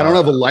when I don't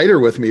have a lighter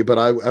with me, but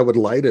I would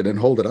light it and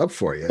hold it up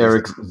for you.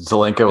 Eric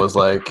Zelenka was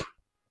like,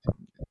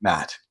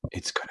 Matt,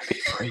 it's going to be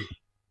free.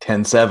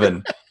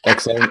 10.7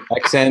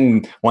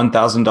 XN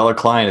 $1,000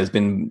 client has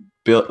been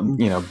built,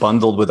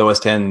 bundled with OS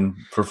 10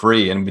 for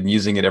free, and been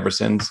using it ever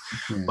since.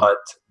 Yeah. But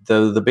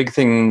the big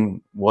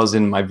thing was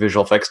in my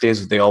visual effects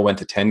days, they all went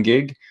to 10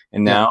 gig,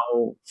 and now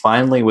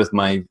finally with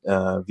my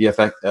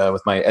VFX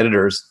with my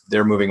editors,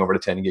 they're moving over to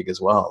 10 gig as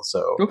well.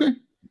 So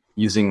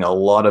using a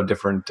lot of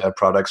different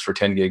products for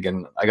 10 gig,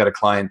 and I got a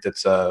client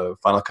that's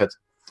Final Cut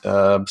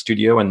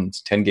Studio and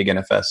it's 10 gig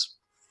NFS,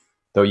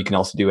 though you can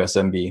also do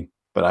SMB.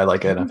 But I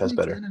like NFS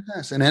better. And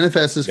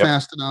NFS is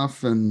fast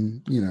enough, and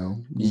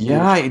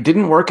Yeah, it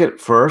didn't work at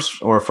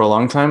first or for a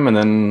long time, and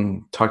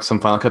then talked to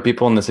some Final Cut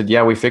people, and they said,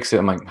 "Yeah, we fixed it."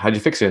 I'm like, "How'd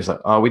you fix it?" It's like,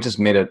 "Oh, we just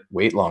made it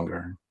wait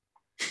longer."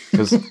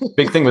 Because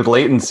big thing with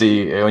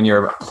latency when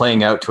you're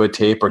playing out to a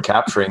tape or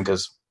capturing,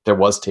 because there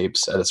was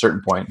tapes at a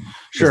certain point,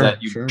 is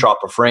that you drop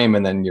a frame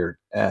and then you're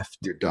effed.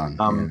 You're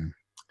done.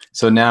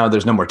 So now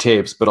there's no more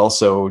tapes, but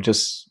also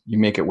just you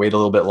make it wait a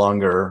little bit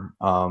longer.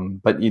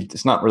 But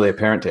it's not really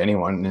apparent to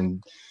anyone.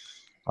 And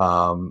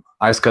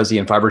iSCSI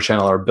and Fiber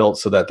Channel are built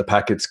so that the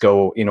packets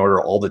go in order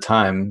all the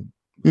time.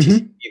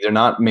 They're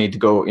not made to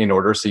go in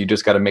order, so you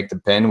just got to make the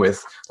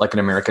bandwidth like an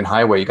American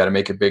highway. You got to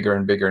make it bigger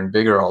and bigger and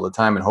bigger all the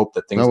time, and hope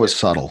that things. That was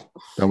subtle.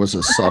 That was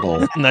a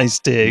subtle. Nice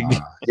dig.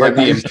 Like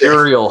the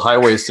imperial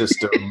highway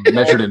system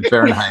measured in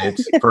Fahrenheit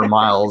per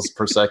miles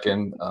per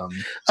second.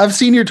 I've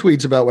seen your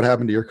tweets about what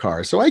happened to your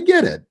car, so I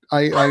get it.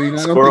 I mean,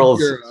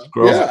 squirrels.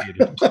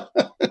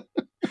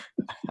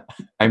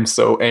 I'm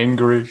so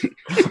angry.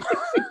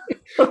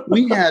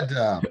 We had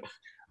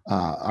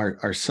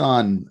our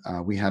son.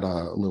 We had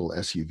a little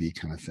SUV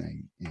kind of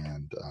thing,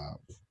 and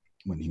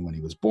when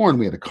he was born,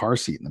 we had a car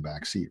seat in the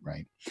back seat,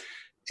 right?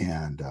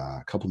 And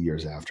a couple of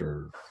years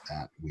after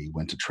that, we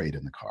went to trade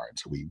in the car, and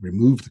so we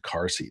removed the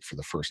car seat for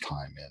the first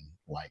time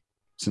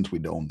since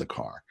we'd owned the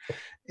car.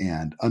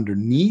 And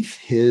underneath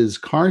his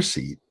car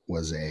seat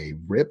was a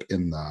rip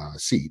in the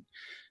seat.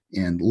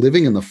 And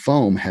living in the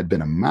foam had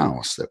been a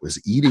mouse that was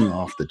eating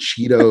off the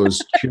Cheetos,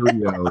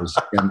 Cheerios,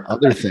 and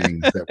other things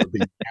that were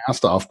being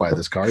passed off by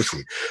this car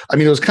seat. I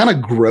mean, it was kind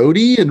of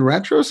grody in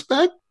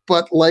retrospect,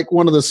 but like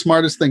one of the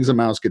smartest things a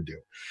mouse could do.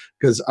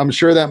 Because I'm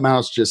sure that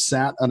mouse just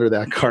sat under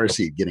that car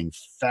seat getting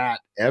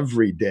fat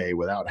every day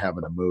without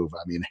having to move.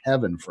 I mean,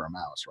 heaven for a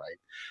mouse, right?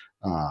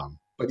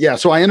 But yeah,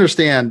 so I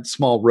understand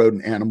small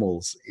rodent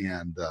animals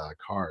and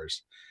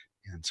cars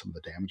and some of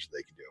the damage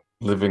they can do.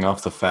 Living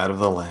off the fat of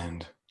the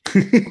land.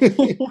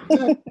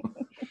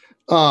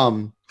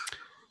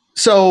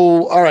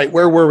 So, all right,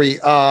 where were we?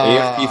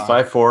 AFP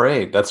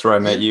 548. That's where I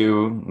met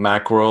you,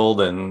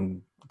 Macworld,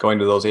 and going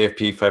to those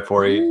AFP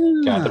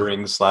 548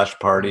 gatherings /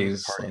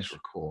 parties. Parties were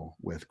cool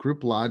with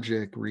Group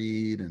Logic,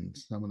 Reed, and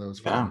some of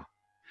those. Yeah.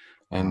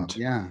 And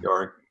yeah,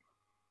 your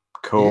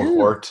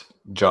cohort,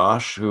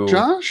 Josh, who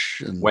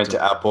went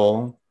to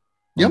Apple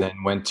and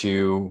then went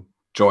to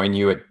join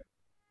you at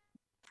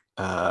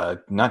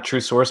not True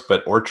Source,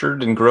 but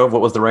Orchard and Grove.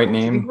 What was the right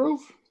name?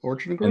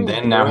 Orchard and Grove. And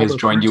then now he's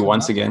joined you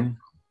once again.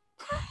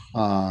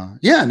 Now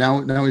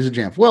he's a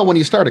Jamf. Well, when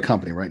you start a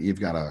company, right,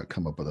 you've got to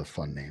come up with a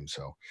fun name.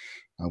 So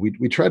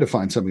we tried to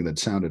find something that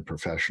sounded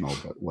professional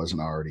but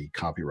wasn't already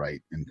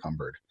copyright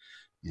encumbered.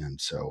 And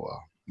so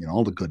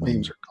all the good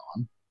names are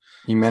gone.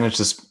 You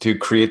managed to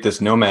create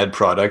this Nomad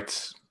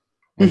product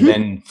and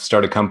then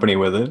start a company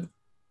with it.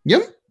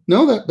 Yep.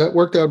 No, that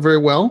worked out very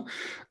well.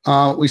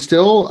 I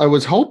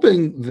was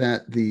hoping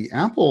that the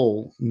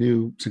Apple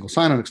new single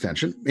sign-on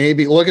extension,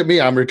 maybe, look at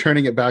me, I'm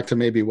returning it back to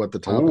maybe what the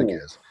topic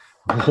is.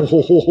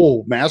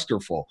 Oh,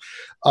 masterful.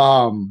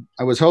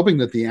 I was hoping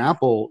that the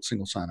Apple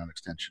single sign-on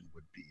extension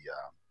would be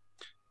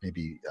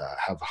maybe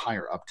have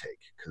higher uptake,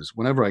 because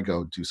whenever I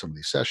go do some of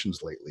these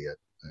sessions lately at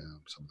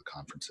some of the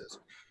conferences,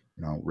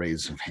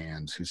 raise of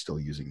hands who's still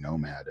using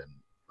Nomad, and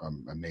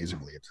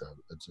amazingly, it's an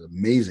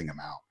amazing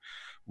amount,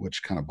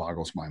 which kind of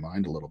boggles my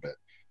mind a little bit,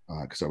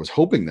 because I was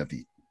hoping that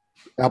the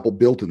Apple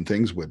built-in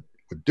things would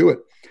do it,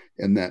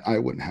 and that I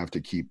wouldn't have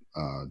to keep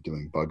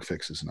doing bug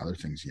fixes and other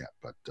things yet.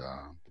 But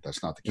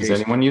that's not the case.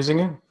 Is anyone using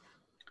it?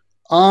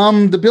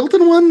 The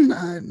built-in one,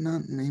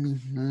 not maybe.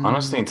 No.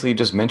 Honestly, until you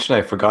just mentioned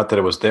it, I forgot that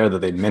it was there, that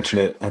they'd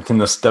mentioned it. And then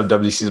the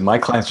WWDCs, my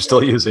clients are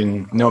still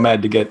using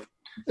Nomad to get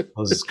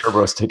those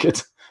Kerberos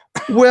tickets.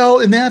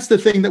 Well, and that's the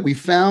thing that we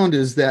found,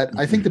 is that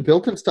I think the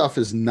built-in stuff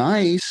is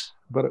nice,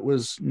 but it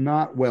was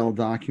not well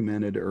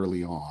documented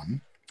early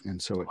on,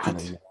 and so it kind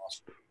of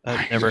lost.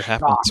 That never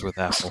happens with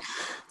Apple.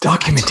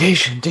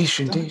 Documentation.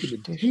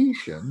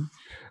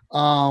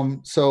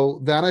 So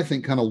that, I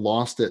think, kind of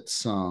lost its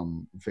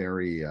some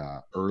very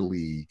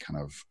early kind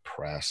of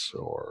press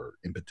or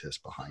impetus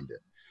behind it.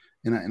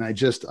 And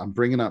I'm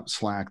bringing up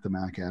Slack, the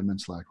Mac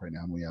admin Slack right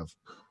now, and we have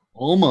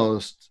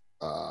almost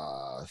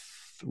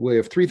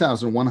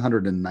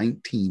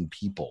 3,119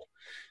 people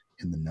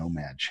in the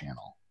Nomad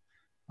channel.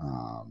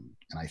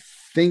 And I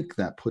think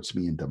that puts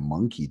me into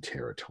monkey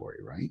territory,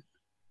 right?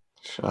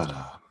 Shut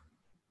up.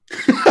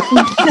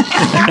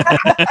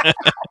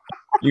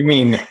 You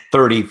mean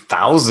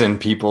 30,000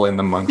 people in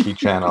the monkey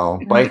channel?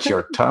 Bite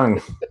your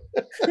tongue.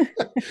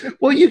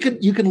 Well, you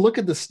can look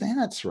at the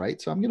stats, right?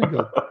 So I'm going to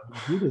go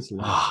do this.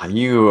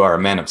 You are a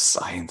man of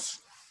science.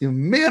 You're a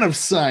man of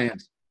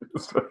science.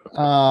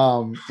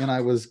 And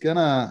I was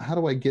gonna, how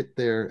do I get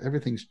there?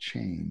 Everything's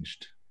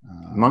changed.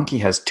 Monkey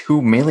has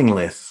 2 mailing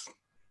lists.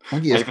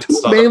 Monkey has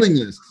 2 mailing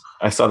lists.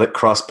 I saw that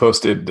Cross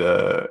posted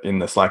in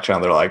the Slack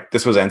channel. They're like,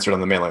 this was answered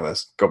on the mailing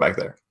list. Go back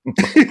there.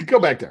 Go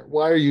back there.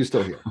 Why are you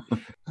still here?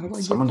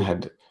 Someone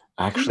had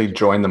actually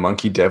joined the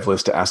Monkey dev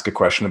list to ask a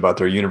question about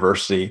their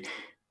university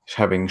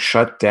having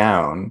shut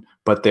down,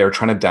 but they're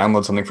trying to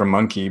download something from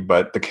Monkey,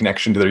 but the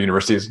connection to their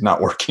university is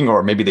not working,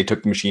 or maybe they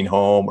took the machine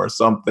home or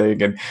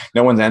something, and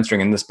no one's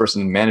answering. And this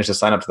person managed to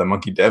sign up to the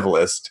Monkey dev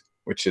list,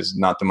 which is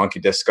not the Monkey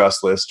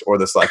discuss list or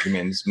the Slack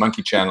admin's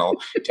Monkey channel,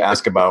 to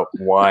ask about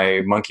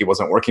why Monkey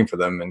wasn't working for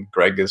them. And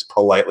Greg is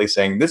politely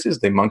saying, this is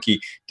the Monkey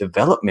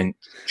development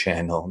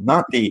channel,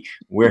 not the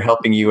we're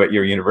helping you at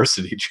your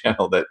university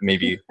channel that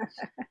maybe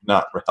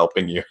not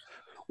helping you.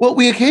 Well,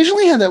 we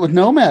occasionally had that with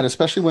Nomad,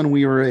 especially when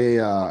we were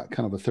a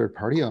kind of a third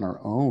party on our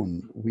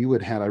own. We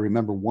would have, I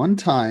remember one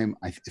time,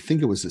 I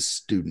think it was a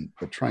student,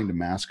 but trying to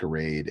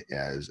masquerade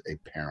as a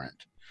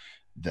parent,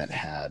 that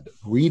had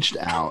reached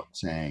out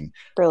saying,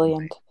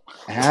 brilliant,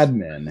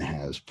 admin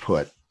has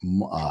put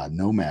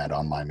Nomad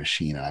on my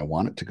machine and I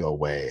want it to go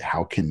away.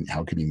 How can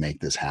you make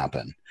this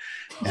happen?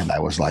 And I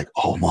was like,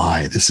 oh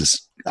my, this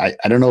is, I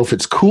don't know if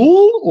it's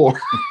cool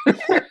or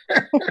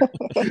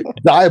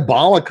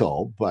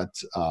diabolical, but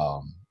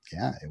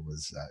yeah, it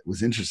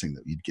was interesting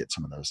that you'd get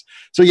some of those.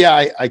 So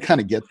yeah, I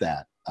kind of get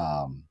that.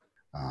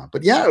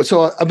 But yeah,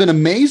 so I've been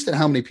amazed at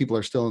how many people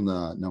are still in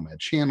the Nomad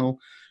channel,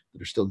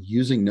 that are still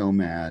using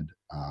Nomad.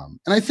 And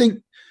I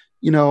think,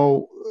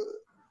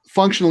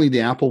 functionally,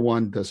 the Apple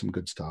one does some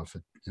good stuff.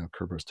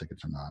 Kerberos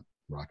tickets are not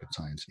rocket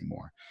science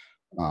anymore,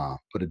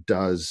 but it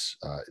does.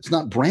 It's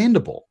not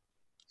brandable,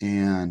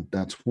 and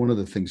that's one of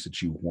the things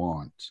that you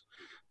want.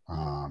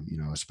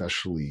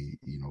 Especially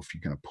if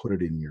you're going to put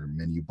it in your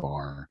menu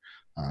bar,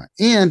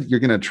 and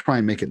you're going to try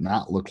and make it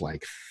not look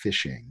like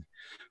phishing.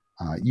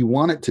 You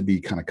want it to be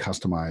kind of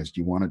customized.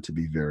 You want it to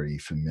be very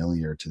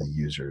familiar to the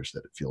users,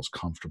 that it feels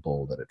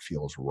comfortable, that it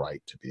feels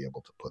right to be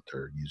able to put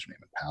their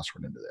username and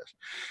password into this.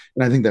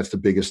 And I think that's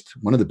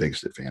one of the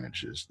biggest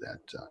advantages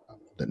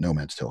that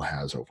Nomad still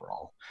has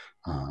overall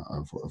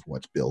of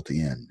what's built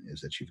in,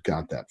 is that you've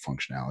got that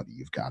functionality,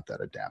 you've got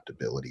that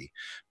adaptability,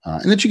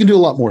 and that you can do a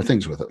lot more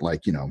things with it.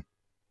 Like,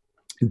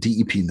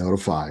 DEP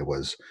Notify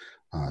was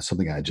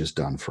something I had just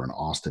done for an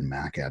Austin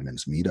Mac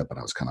admins meetup. And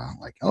I was kind of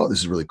like, oh, this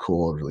is really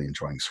cool. I'm really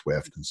enjoying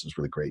Swift. This is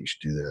really great. You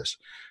should do this.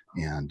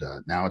 And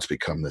now it's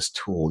become this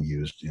tool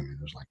used.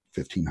 There's like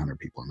 1,500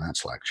 people in that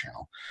Slack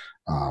channel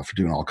for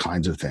doing all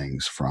kinds of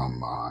things,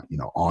 from,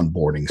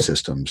 onboarding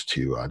systems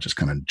to just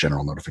kind of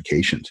general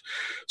notifications.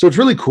 So it's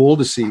really cool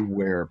to see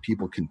where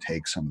people can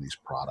take some of these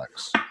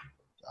products,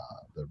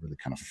 the really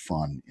kind of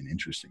fun and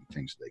interesting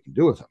things that they can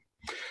do with them.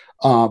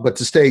 But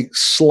to stay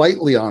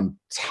slightly on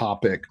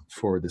topic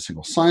for the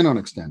single sign-on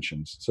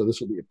extensions, so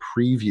this will be a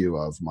preview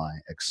of my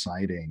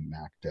exciting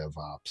Mac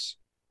DevOps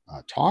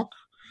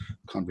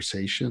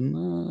conversation.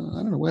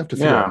 I don't know. We have to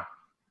figure out.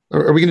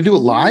 Are we going to do it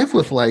live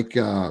with like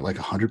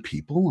 100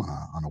 people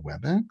on a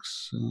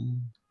WebEx?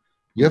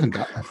 You haven't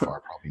got that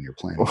far, probably, in your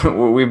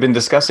plan. We've been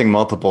discussing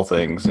multiple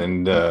things,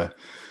 and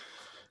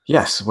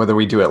yes, whether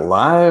we do it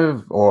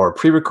live or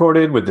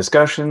pre-recorded with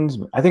discussions,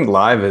 I think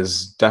live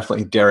is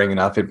definitely daring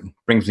enough. It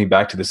brings me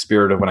back to the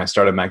spirit of when I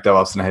started Mac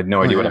DevOps and I had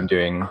no idea what I'm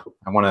doing.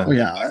 I want to. Oh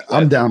yeah,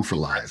 I'm down for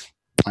live.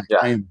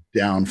 I am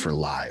down for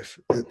live.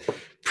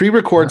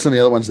 Pre-record some of the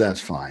other ones, that's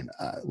fine.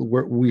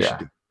 We should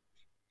do.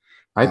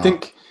 I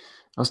think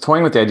I was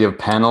toying with the idea of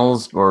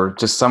panels, or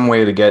just some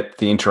way to get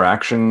the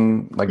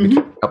interaction between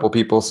a couple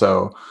people.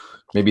 So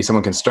maybe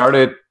someone can start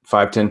it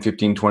 5, 10,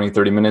 15, 20,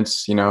 30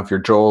 minutes. If you're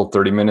Joel,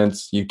 30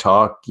 minutes, you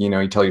talk,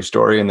 you tell your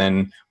story, and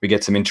then we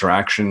get some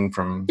interaction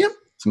from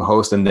some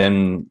host, and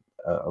then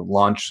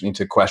launch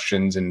into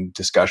questions and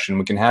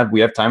discussion. We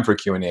have time for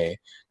Q&A. The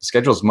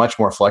schedule is much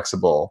more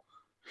flexible.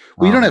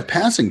 Well, you don't have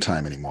passing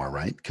time anymore,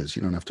 right? Because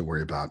you don't have to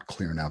worry about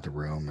clearing out the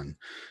room and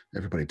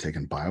everybody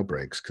taking bio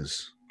breaks,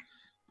 because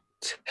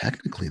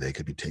technically they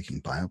could be taking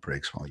bio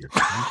breaks while you're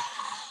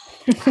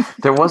talking.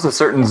 There was a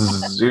certain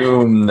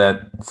Zoom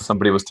that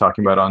somebody was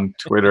talking about on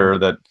Twitter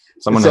that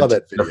someone had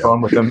their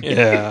phone with them.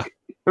 Yeah.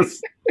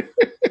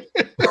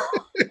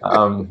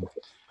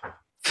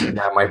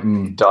 My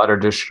daughter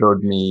just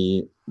showed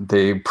me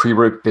they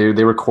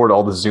record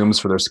all the Zooms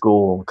for their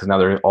school, because now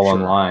they're all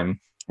online.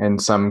 And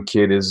some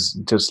kid is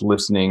just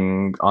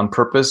listening on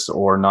purpose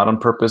or not on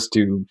purpose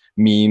to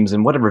memes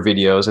and whatever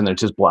videos, and they're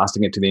just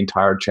blasting it to the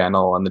entire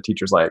channel. And the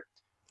teacher's like,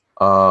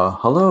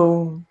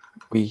 hello,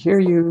 we hear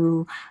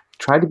you.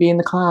 Try to be in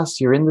the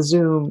class. You're in the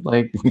Zoom.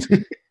 And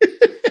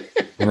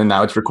then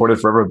now it's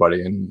recorded for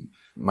everybody. And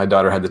my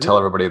daughter had to tell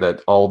everybody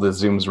that all the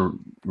Zooms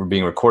were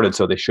being recorded,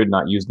 so they should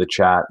not use the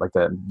chat like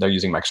that. They're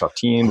using Microsoft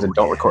Teams and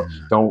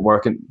don't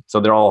work. And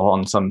so they're all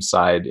on some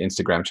side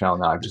Instagram channel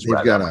now. I've just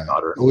read that my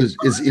daughter. Oh, is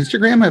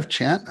Instagram have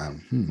chat?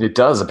 It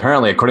does,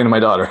 apparently, according to my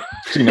daughter.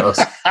 She knows.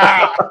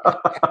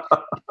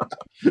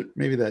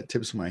 Maybe that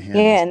tips my hand.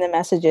 Yeah, and the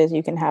messages,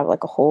 you can have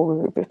like a whole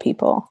group of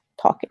people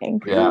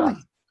talking. Yeah.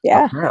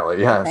 Yeah.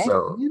 Apparently, yeah. Okay.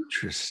 So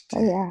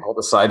interesting. Oh, yeah. All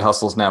the side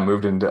hustles now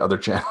moved into other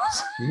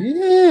channels.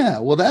 Yeah.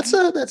 Well, that's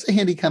a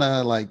handy kind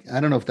of I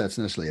don't know if that's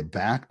necessarily a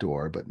back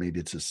door, but maybe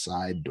it's a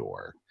side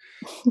door.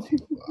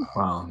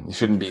 Well, you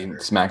shouldn't be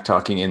smack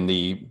talking in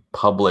the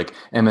public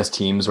MS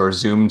Teams or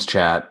Zoom's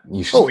chat.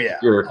 You should,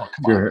 you're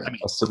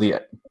a silly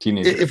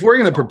teenager. If we're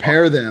going to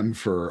prepare them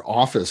for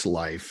office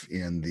life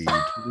in the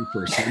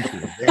 21st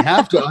century, they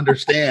have to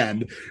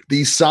understand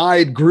the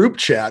side group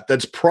chat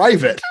that's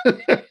private.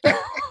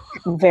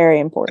 Very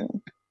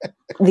important.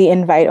 The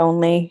invite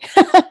only.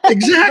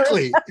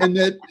 Exactly. And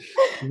that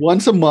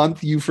once a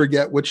month you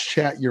forget which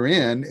chat you're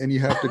in, and you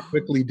have to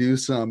quickly do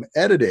some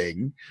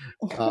editing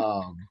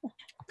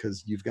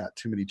because you've got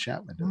too many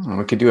chat windows.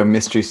 We could do a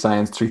Mystery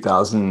Science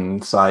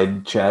 3000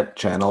 side chat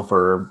channel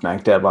for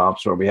Mac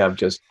DevOps, where we have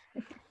just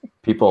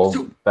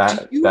people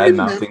bad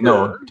mouthing,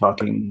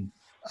 talking.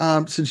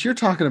 Since you're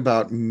talking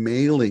about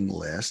mailing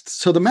lists,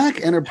 so the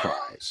Mac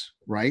Enterprise,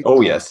 right?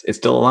 Oh, yes. It's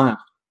still alive.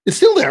 It's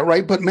still there,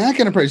 right? But Mac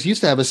Enterprise used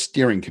to have a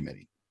steering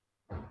committee.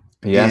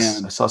 Yes,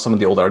 and I saw some of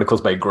the old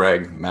articles by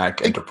Greg,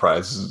 Mac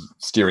Enterprise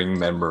steering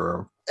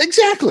member.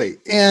 Exactly.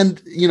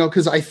 And,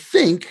 because I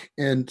think,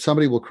 and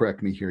somebody will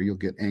correct me here, you'll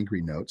get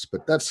angry notes,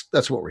 but that's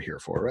what we're here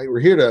for, right? We're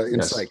here to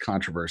incite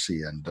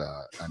controversy and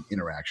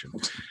interaction.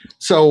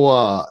 So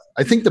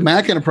I think the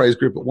Mac Enterprise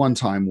group at one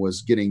time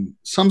was getting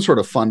some sort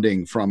of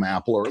funding from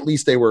Apple, or at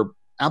least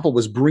Apple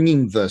was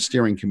bringing the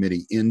steering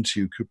committee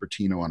into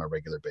Cupertino on a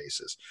regular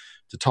basis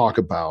to talk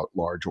about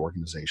large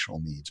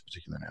organizational needs,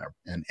 particularly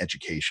in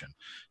education,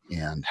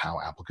 and how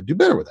Apple could do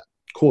better with that.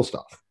 Cool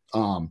stuff.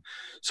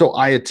 So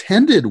I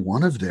attended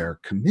one of their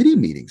committee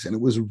meetings, and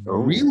it was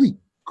really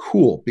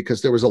cool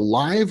because there was a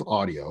live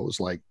audio. It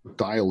was like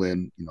dial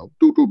in,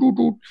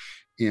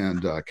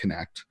 and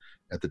connect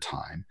at the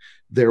time.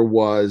 There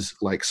was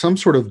like some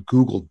sort of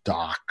Google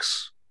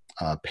Docs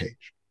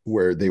page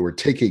where they were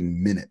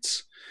taking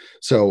minutes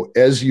So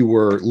as you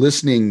were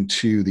listening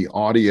to the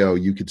audio,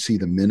 you could see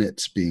the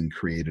minutes being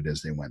created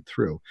as they went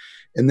through.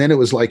 And then it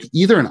was like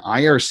either an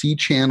IRC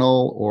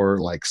channel or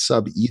like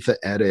Sub Etha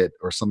edit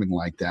or something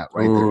like that,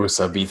 right? Ooh,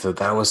 Sub Etha,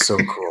 that was so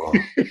cool.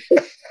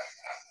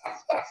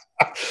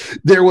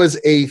 There was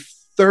a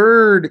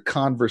third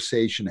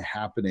conversation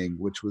happening,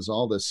 which was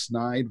all the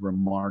snide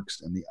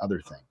remarks and the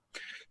other thing.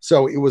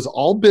 So it was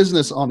all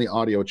business on the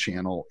audio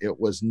channel. It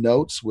was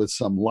notes with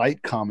some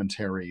light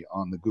commentary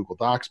on the Google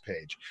Docs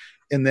page.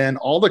 And then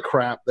all the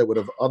crap that would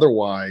have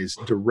otherwise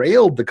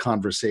derailed the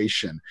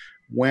conversation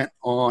went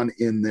on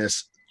in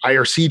this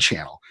IRC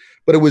channel.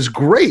 But it was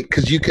great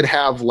because you could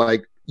have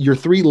like your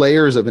 3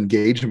 layers of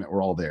engagement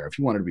were all there. If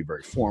you wanted to be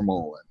very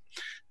formal and,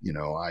 you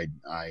know,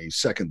 I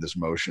second this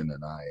motion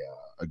and I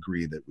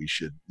agree that we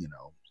should, you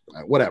know,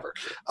 whatever.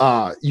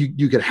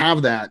 You could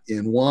have that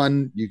in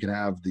one. You could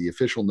have the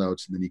official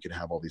notes, and then you could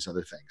have all these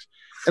other things.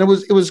 And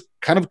it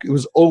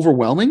was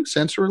overwhelming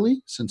sensorially,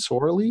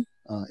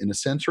 in a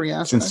sensory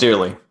aspect.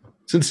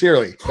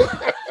 Sincerely.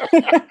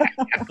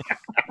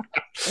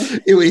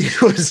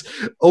 It was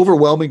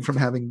overwhelming from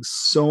having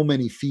so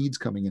many feeds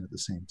coming in at the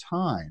same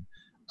time.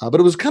 But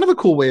it was kind of a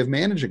cool way of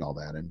managing all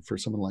that. And for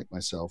someone like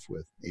myself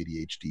with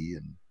ADHD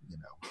and, you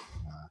know,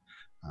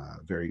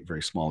 very,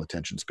 very small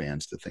attention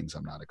spans to things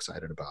I'm not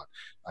excited about,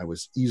 I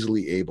was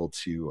easily able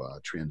to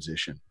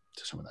transition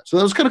to some of that. So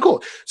that was kind of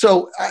cool.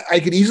 So I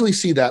could easily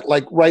see that,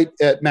 like right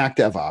at Mac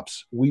DevOps,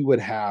 we would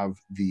have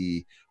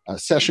the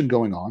session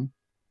going on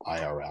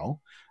IRL.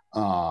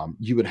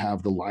 You would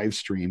have the live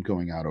stream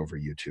going out over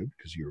YouTube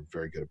because you're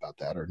very good about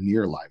that, or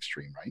near live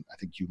stream, right? I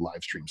think you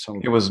live stream some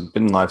of it. It was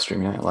been live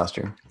stream last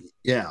year.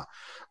 Yeah.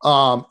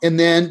 And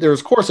then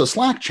there's, of course, a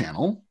Slack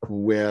channel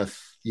with,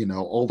 you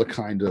know, all the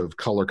kind of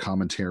color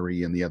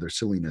commentary and the other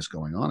silliness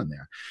going on in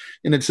there.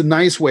 And it's a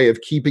nice way of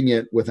keeping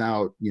it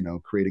without, you know,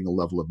 creating a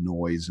level of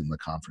noise in the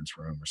conference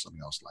room or something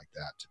else like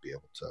that, to be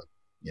able to,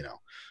 you know,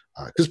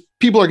 because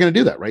people are going to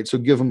do that, right? So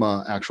give them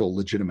an actual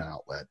legitimate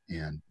outlet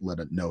and let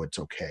it know it's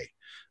okay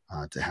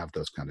to have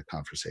those kind of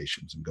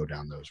conversations and go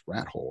down those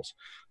rat holes.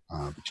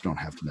 But you don't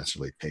have to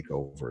necessarily take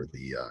over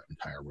the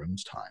entire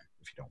room's time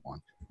if you don't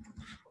want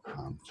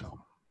to.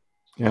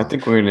 Yeah, I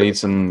think we're going to need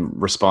some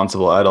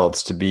responsible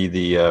adults to be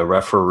the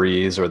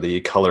referees or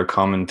the color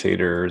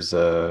commentators.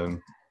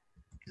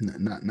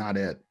 Not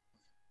it.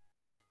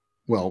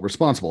 Well,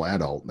 responsible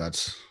adult,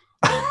 that's...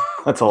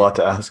 That's a lot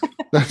to ask.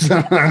 That's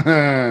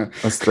the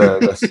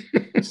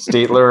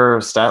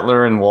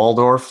Statler and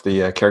Waldorf,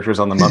 the characters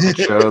on the Muppet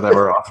Show that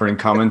were offering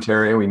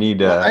commentary. We need...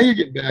 now you're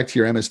getting back to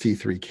your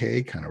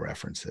MST3K kind of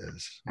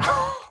references.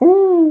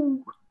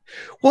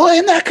 Well,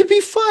 and that could be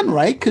fun,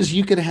 right? Because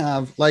you could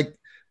have, like,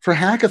 for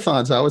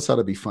hackathons, I always thought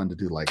it'd be fun to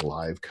do like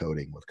live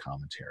coding with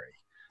commentary.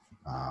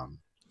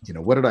 You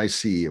know, what did I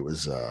see? It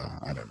was,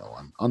 I don't know,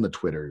 on the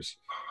Twitters,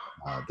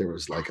 there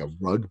was like a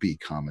rugby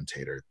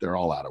commentator. They're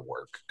all out of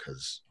work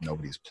because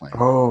nobody's playing.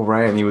 Oh,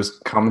 right. And he was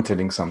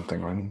commentating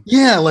something, right?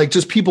 Yeah, like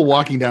just people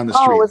walking down the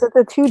street. Oh, was it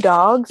the 2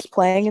 dogs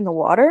playing in the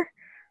water?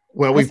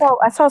 Well,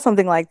 I saw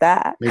something like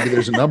that. Maybe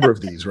there's a number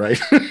of these, right?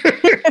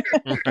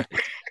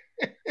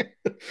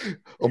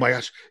 Oh my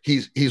gosh,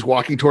 he's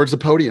walking towards the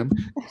podium.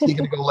 Is he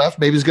going to go left?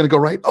 Maybe he's going to go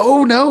right.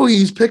 Oh no,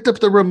 he's picked up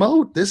the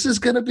remote. This is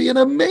going to be an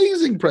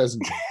amazing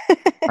presentation.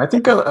 I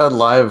think a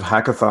live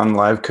hackathon,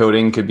 live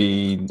coding could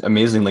be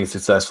amazingly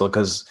successful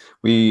because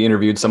we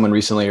interviewed someone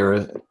recently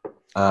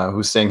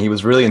who's saying he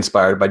was really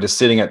inspired by just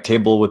sitting at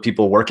table with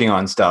people working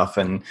on stuff,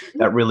 and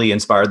that really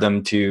inspired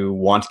them to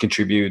want to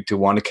contribute, to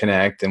want to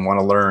connect, and want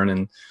to learn.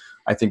 And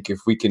I think if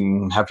we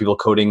can have people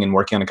coding and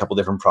working on a couple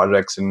different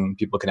projects and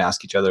people can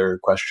ask each other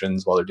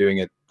questions while they're doing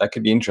it, that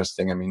could be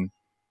interesting. I mean,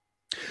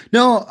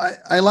 no,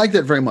 I like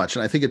that very much.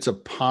 And I think it's a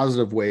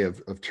positive way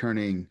of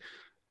turning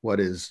what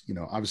is, you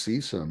know,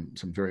 obviously some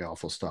very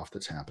awful stuff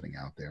that's happening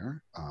out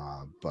there,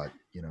 but,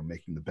 you know,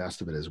 making the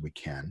best of it as we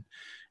can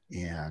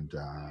and,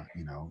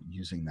 you know,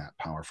 using that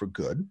power for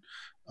good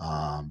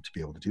to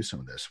be able to do some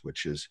of this,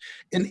 which is,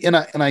 and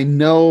I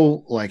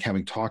know, like,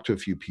 having talked to a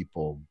few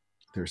people,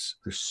 there's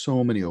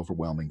so many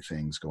overwhelming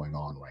things going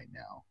on right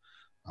now.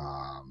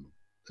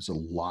 There's a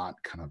lot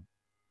kind of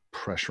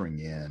pressuring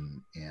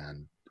in,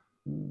 and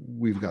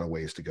we've got a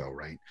ways to go,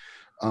 right?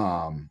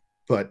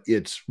 But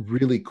it's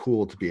really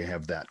cool to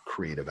have that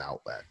creative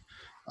outlet.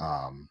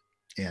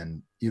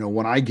 And, you know,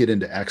 when I get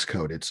into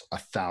Xcode, it's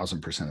 1,000%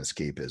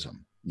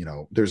 escapism. You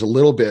know, there's a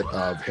little bit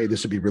of, hey,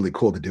 this would be really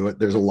cool to do it.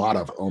 There's a lot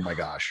of, oh my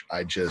gosh,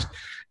 I just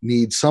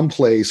need some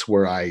place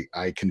where I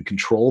can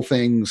control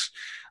things.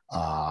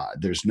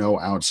 There's no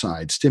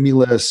outside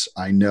stimulus.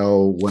 I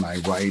know when I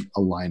write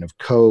a line of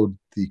code,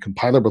 the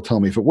compiler will tell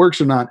me if it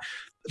works or not,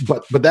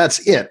 but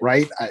that's it,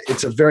 right?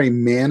 It's a very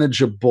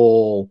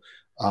manageable,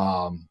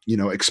 you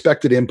know,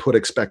 expected input,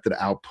 expected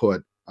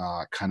output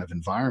kind of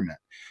environment.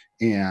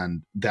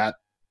 And that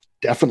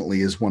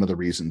definitely is one of the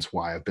reasons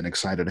why I've been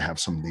excited to have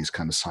some of these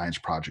kind of science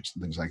projects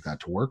and things like that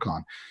to work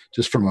on,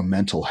 just from a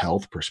mental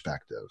health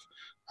perspective.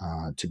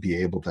 to be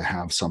able to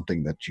have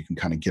something that you can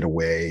kind of get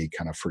away,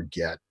 kind of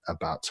forget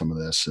about some of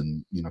this,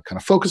 and kind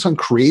of focus on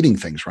creating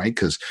things, right?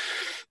 Because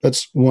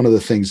that's one of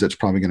the things that's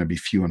probably going to be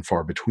few and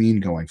far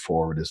between going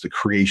forward, is the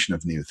creation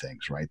of new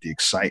things, right? The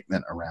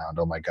excitement around,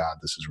 oh my God,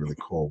 this is really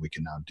cool, we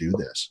can now do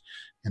this.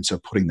 And so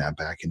putting that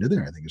back into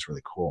there, I think, is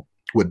really cool.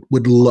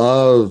 Would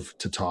love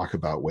to talk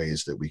about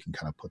ways that we can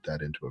kind of put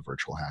that into a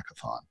virtual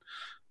hackathon.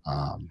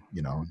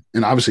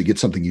 And obviously get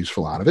something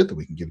useful out of it that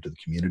we can give to the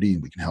community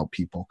and we can help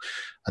people.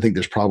 I think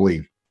there's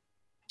probably,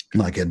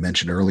 like I had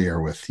mentioned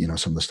earlier with,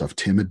 some of the stuff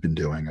Tim had been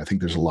doing, I think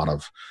there's a lot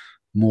of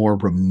more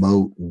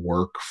remote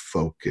work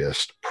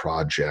focused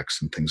projects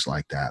and things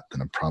like that than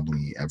have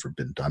probably ever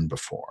been done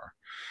before.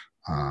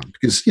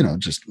 Because,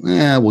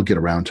 we'll get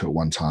around to it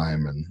one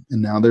time.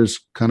 And now there's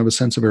kind of a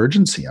sense of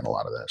urgency in a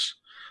lot of this.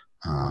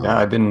 Yeah,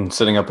 I've been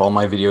setting up all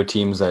my video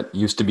teams that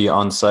used to be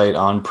on site,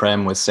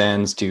 on-prem with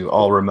Sans, to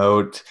all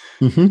remote.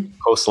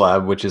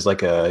 HostLab, which is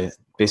like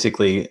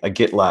basically a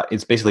GitLab.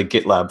 It's basically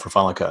GitLab for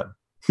Final Cut.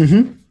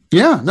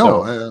 Yeah,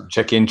 no. So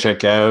check in,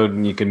 check out,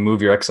 and you can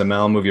move your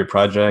XML, move your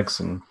projects,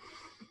 and.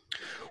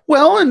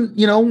 Well, and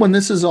when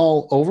this is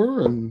all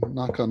over, and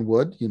knock on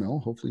wood,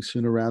 hopefully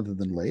sooner rather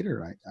than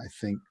later, I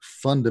think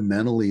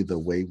fundamentally the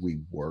way we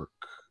work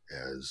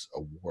as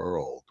a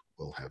world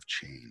will have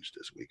changed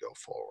as we go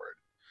forward.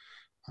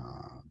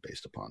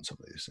 Based upon some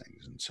of these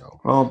things. And so,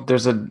 well,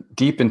 there's a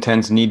deep,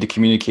 intense need to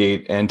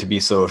communicate and to be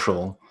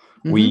social.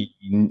 We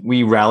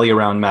rally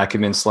around Mac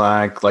Admin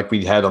Slack, like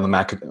we had on the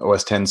Mac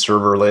OS 10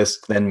 server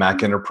list, then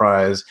Mac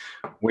Enterprise,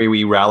 where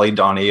we rallied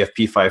on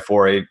AFP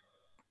 548.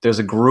 There's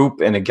a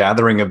group and a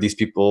gathering of these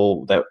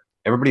people that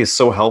everybody is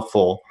so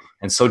helpful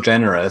and so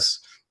generous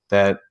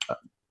that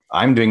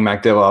I'm doing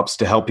Mac DevOps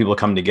to help people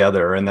come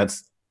together. And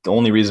that's the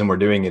only reason we're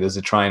doing it, is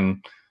to try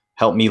and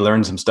help me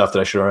learn some stuff that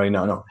I should already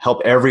know. No,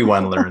 help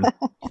everyone learn.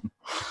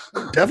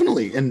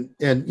 Definitely. And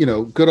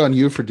good on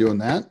you for doing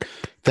that.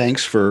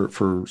 Thanks for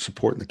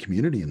supporting the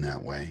community in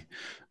that way.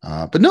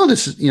 But no,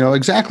 this is,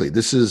 exactly.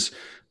 This is,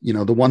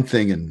 the one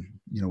thing, and,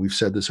 we've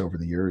said this over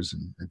the years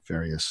and at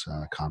various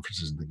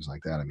conferences and things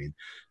like that. I mean,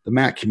 the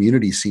Mac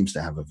community seems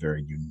to have a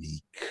very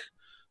unique,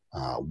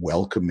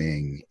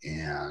 welcoming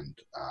and,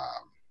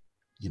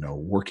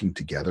 working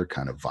together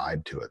kind of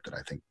vibe to it that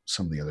I think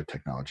some of the other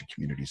technology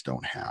communities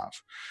don't have.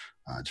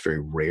 It's very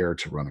rare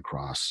to run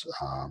across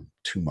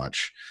too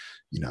much,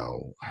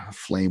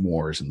 flame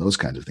wars and those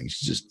kinds of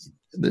things.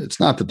 It's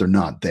not that they're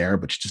not there,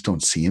 but you just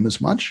don't see them as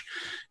much.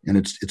 And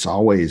it's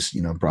always,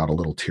 brought a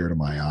little tear to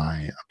my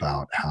eye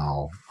about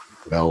how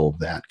well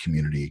that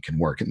community can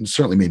work. And it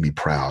certainly made me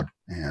proud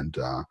and,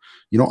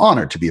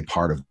 honored to be a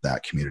part of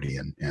that community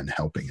and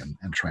helping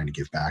and trying to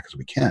give back as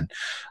we can.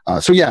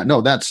 So yeah,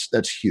 no,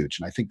 that's huge.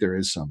 And I think there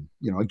is some,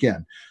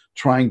 again,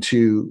 trying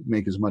to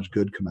make as much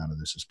good come out of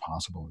this as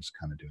possible is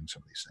kind of doing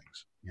some of these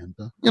things.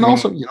 And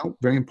also,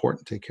 very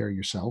important, take care of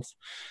yourself.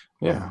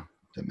 Yeah.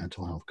 Get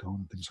mental health going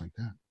and things like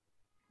that.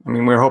 I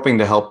mean, we're hoping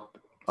to help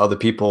other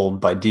people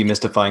by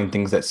demystifying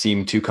things that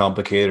seem too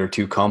complicated or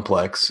too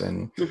complex.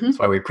 And that's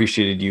why we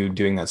appreciated you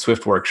doing that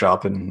Swift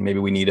workshop. And maybe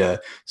we need a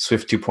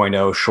Swift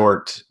 2.0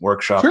 short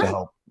workshop to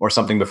help, or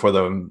something before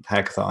the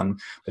hackathon,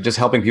 but just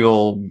helping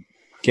people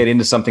get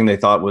into something they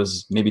thought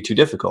was maybe too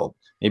difficult.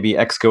 Maybe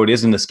Xcode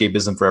is an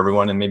escapism for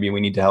everyone, and maybe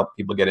we need to help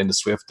people get into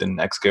Swift and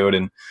Xcode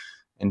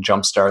and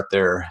jumpstart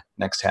their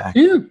next hack.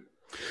 Yeah,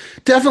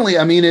 definitely.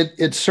 I mean,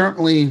 it's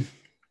certainly,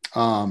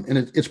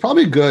 and it's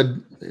probably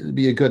it'd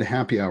be a good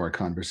happy hour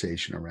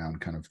conversation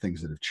around kind of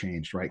things that have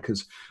changed, right?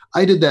 Because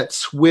I did that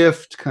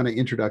Swift kind of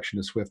introduction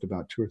to Swift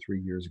about 2 or 3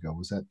 years ago.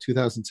 Was that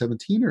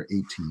 2017 or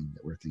 18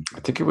 that we're thinking?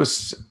 I think it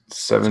was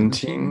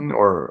 17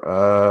 or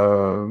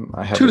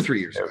I had 2 to 3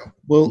 years ago.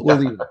 We'll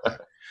leave it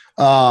at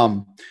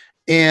that.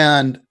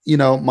 And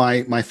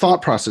my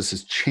thought process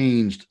has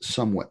changed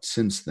somewhat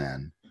since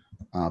then.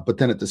 But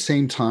then at the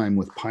same time,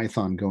 with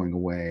Python going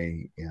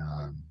away,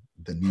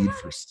 the need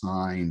for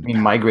signed,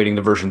 migrating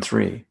to version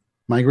 3.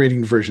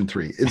 Migrating to version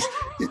 3 is,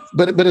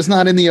 but it's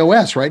not in the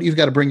OS, right? You've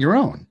got to bring your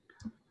own.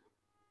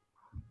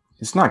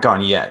 It's not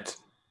gone yet.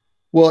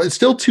 Well, it's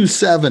still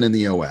 2.7 in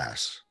the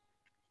OS,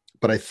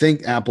 but I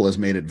think Apple has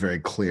made it very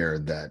clear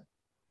that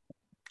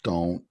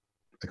don't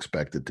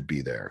expect it to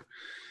be there.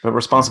 But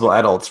responsible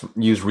adults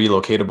use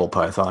relocatable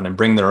Python and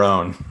bring their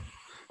own.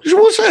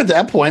 Well, so at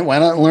that point, why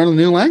not learn a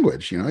new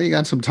language? You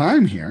got some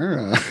time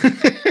here.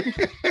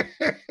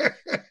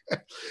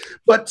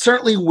 But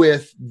certainly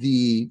with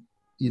the,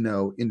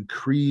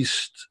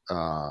 increased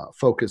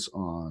focus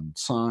on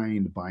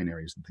signed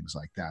binaries and things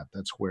like that,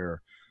 that's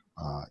where,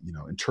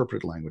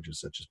 interpreted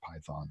languages such as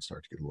Python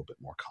start to get a little bit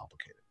more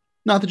complicated.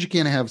 Not that you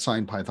can't have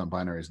signed Python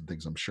binaries and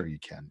things. I'm sure you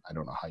can. I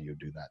don't know how you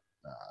do that.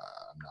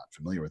 I'm not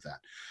familiar with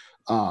that.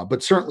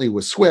 But certainly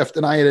with Swift,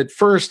 and I had at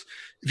first,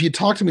 if you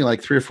talked to me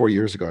like 3 or 4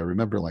 years ago, I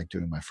remember like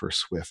doing my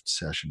first Swift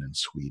session in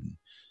Sweden.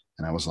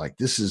 And I was like,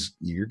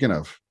 you're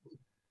going to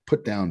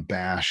put down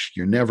bash.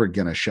 You're never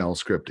going to shell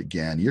script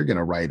again. You're going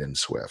to write in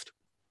Swift.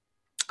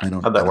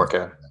 How'd that work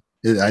out?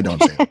 I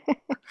don't say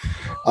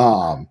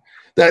that.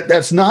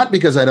 That's not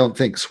because I don't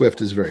think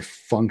Swift is very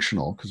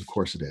functional, because of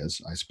course it is.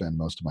 I spend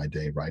most of my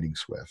day writing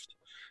Swift,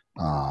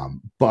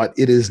 but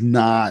it is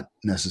not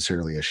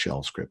necessarily a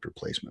shell script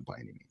replacement by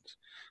any means.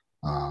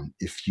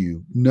 If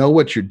you know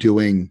what you're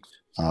doing,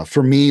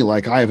 for me,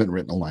 like I haven't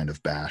written a line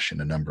of Bash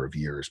in a number of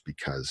years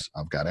because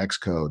I've got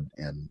Xcode,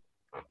 and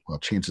well,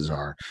 chances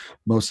are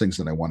most things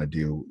that I want to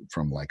do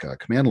from like a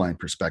command line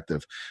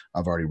perspective,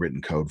 I've already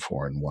written code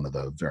for in one of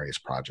the various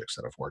projects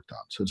that I've worked on.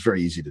 So it's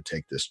very easy to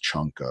take this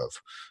chunk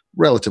of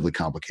relatively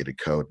complicated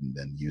code and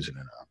then use it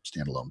in a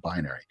standalone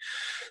binary.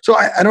 So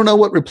I don't know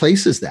what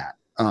replaces that.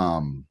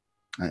 I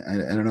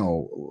don't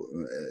know.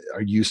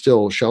 Are you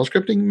still shell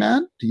scripting,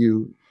 Matt? Do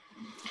you?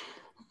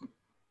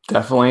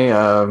 Definitely.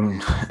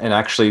 And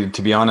actually,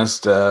 to be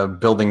honest,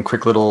 building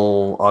quick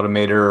little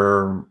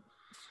automator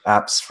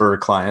apps for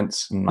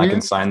clients, and I can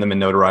sign them and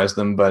notarize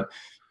them. But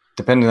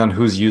depending on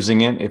who's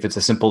using it, if it's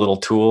a simple little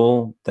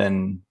tool,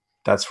 then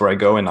that's where I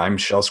go. And I'm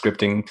shell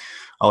scripting.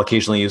 I'll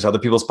occasionally use other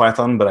people's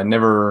Python, but I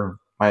never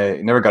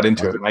got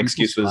into it. My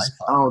excuse was,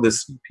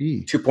 this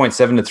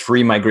 2.7, it's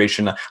free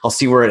migration. I'll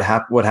see where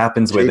what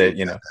happens with it,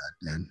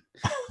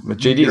 But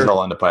JD's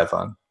all into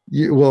Python.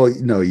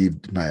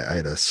 I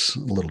had a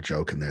little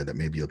joke in there that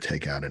maybe you'll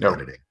take out in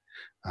editing.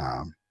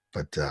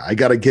 But I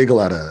got a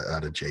giggle out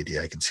of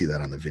JD. I could see that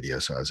on the video,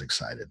 so I was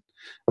excited.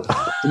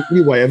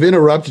 Anyway, I've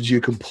interrupted you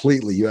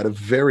completely. You had a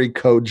very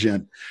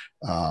cogent,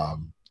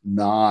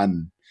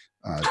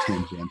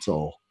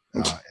 non-tangential,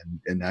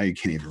 and now you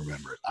can't even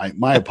remember it.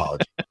 My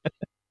apology.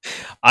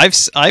 I've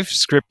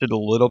scripted a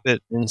little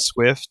bit in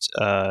Swift,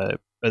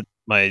 but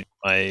my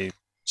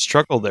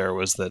struggle there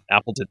was that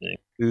Apple didn't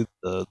include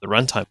the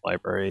runtime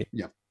library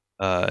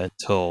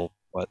until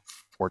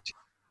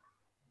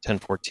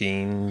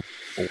 10.14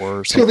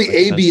 or something. Till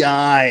the ABI.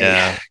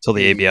 Yeah, till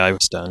the ABI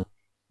was done.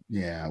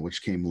 Yeah,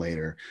 which came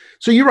later.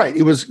 So you're right.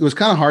 It was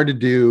kind of hard to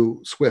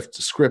do Swift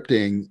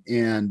scripting,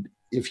 and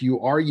if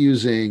you are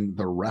using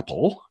the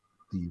REPL,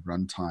 the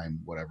runtime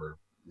whatever,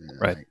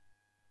 right?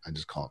 I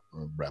just call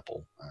it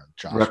REPL.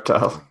 Josh,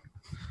 Reptile.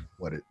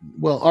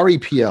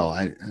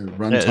 REPL,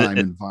 runtime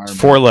environment.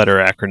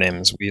 4-letter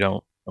acronyms. We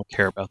don't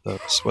care about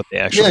those. What they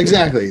actually mean.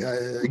 Exactly.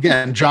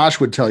 Again, Josh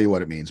would tell you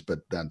what it means,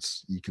 but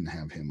you can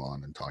have him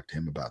on and talk to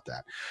him about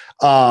that.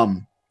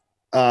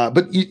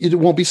 But it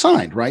won't be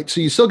signed, right?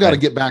 So you still got to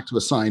get back to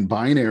a signed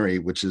binary,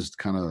 which is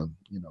kind of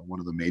one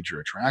of the major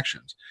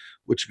attractions,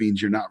 which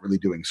means you're not really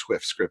doing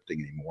Swift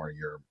scripting anymore.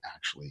 You're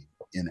actually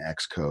in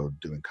Xcode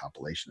doing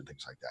compilation and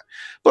things like that.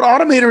 But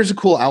Automator is a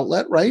cool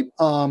outlet, right?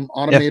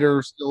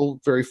 Automator is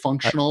still very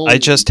functional. I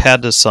just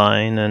had to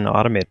sign an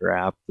Automator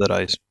app that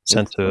I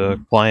sent to a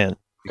client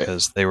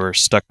because they were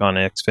stuck on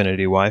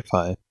Xfinity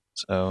Wi-Fi.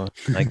 So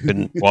I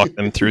couldn't walk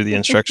them through the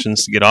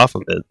instructions to get off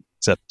of it,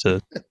 except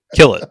to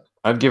kill it.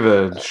 I'd give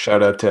a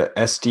shout out to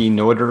SD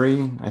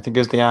Notary, I think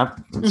is the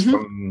app.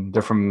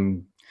 They're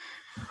from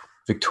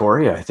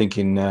Victoria, I think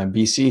in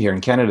BC here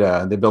in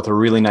Canada. They built a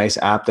really nice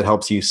app that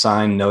helps you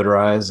sign,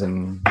 notarize,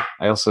 and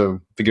I also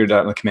figured it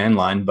out in the command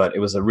line, but it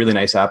was a really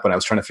nice app when I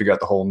was trying to figure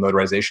out the whole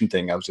notarization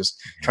thing. I was just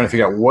trying to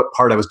figure out what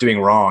part I was doing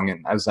wrong,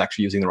 and I was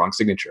actually using the wrong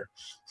signature.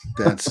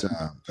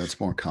 That's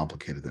more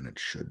complicated than it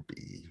should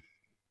be.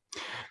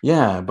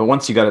 Yeah, but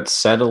once you got it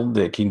settled,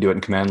 you can do it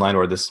in command line,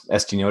 or this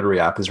SD Notary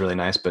app is really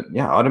nice. But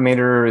yeah,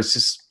 Automator is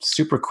just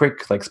super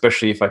quick, like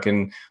especially if I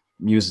can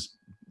use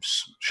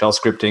shell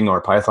scripting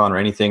or Python or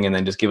anything, and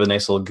then just give a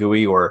nice little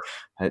GUI, or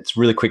it's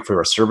really quick for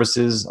our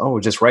services.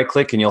 Oh, just right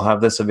click and you'll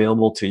have this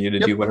available to you to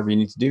do whatever you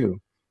need to do.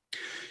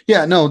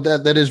 Yeah, no,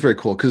 that is very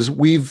cool, because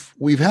we've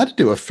had to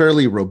do a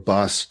fairly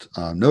robust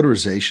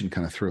notarization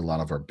kind of through a lot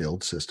of our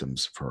build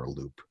systems for a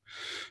loop.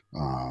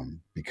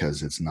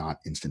 Because it's not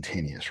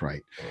instantaneous,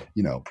 right?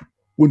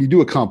 When you do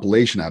a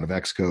compilation out of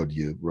Xcode,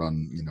 you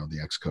run, the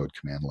Xcode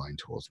command line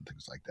tools and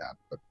things like that.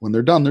 But when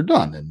they're done,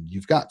 and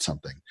you've got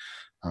something.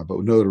 But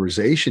with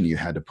notarization, you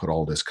had to put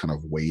all this kind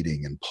of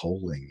weighting and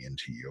polling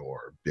into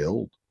your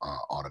build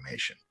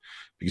automation,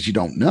 because you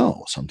don't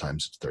know.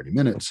 Sometimes it's 30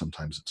 minutes,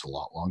 sometimes it's a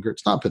lot longer.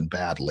 It's not been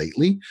bad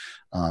lately,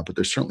 but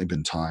there's certainly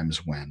been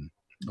times when,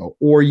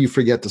 or you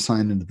forget to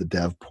sign into the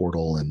dev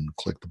portal and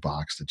click the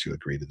box that you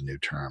agree to the new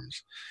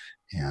terms,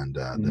 and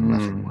then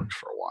nothing worked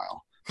for a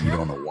while. You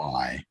don't know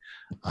why.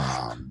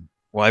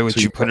 Why would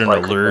you put an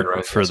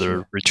alert for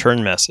the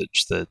return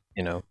message that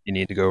you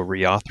need to go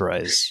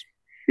reauthorize?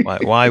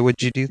 Why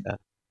would you do that?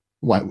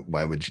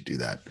 Why would you do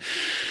that?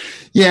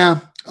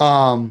 Yeah,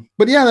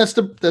 but yeah, that's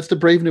the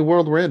brave new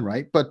world we're in,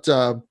 right? But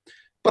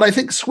I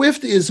think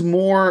Swift is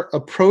more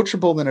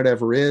approachable than it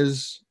ever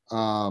is.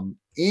 And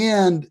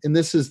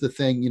this is the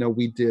thing,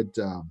 we did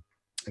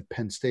at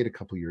Penn State a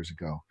couple years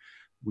ago.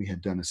 We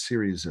had done a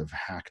series of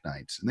hack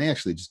nights, and they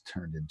actually just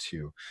turned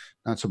into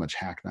not so much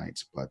hack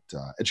nights, but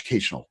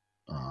educational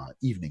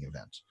evening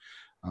events.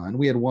 And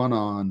we had one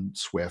on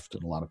Swift,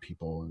 and a lot of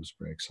people was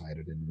very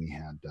excited. And we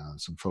had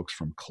some folks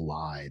from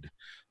Collide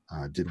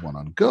did one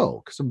on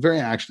Go, because I'm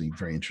actually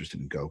very interested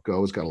in Go.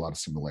 Go has got a lot of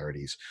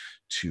similarities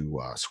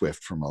to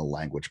Swift from a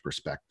language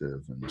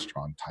perspective and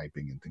strong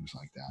typing and things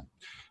like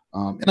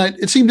that.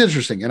 It seemed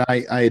interesting. And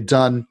I had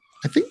done,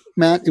 I think,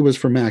 Matt, it was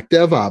for Mac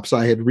DevOps.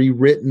 I had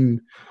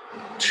rewritten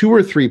 2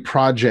 or 3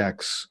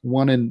 projects,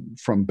 one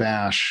from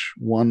Bash,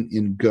 one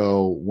in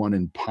Go, one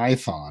in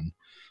Python.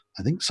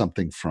 I think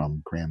something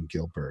from Graham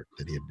Gilbert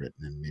that he had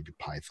written in maybe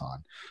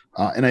Python.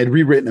 And I had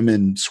rewritten them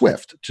in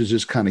Swift to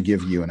just kind of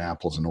give you an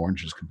apples and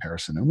oranges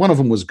comparison. And one of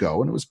them was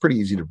Go, and it was pretty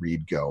easy to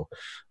read Go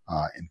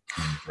and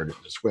convert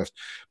it to Swift.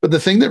 But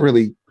the thing that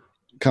really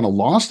kind of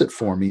lost it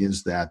for me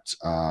is that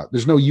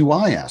there's no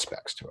UI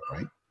aspects to it,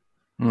 right?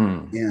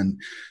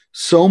 And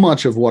so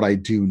much of what I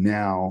do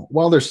now,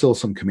 while there's still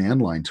some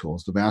command line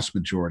tools, the vast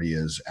majority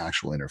is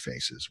actual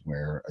interfaces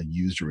where a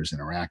user is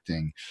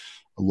interacting.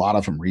 A lot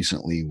of them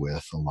recently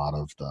with a lot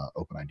of the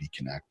OpenID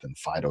Connect and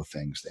FIDO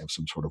things. They have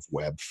some sort of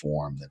web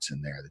form that's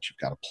in there that you've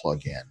got to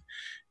plug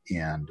in.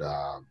 And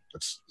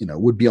it's,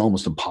 would be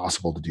almost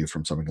impossible to do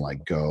from something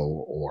like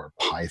Go or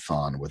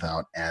Python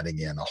without adding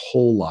in a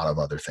whole lot of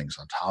other things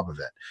on top of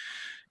it.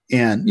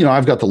 And,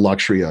 I've got the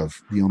luxury of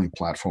the only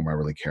platform I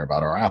really care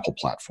about are Apple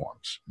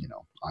platforms,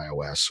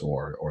 iOS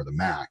or the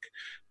Mac.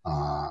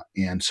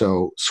 And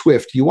so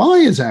Swift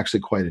UI is actually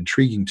quite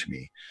intriguing to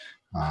me.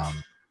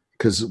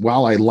 Because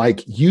while I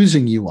like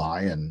using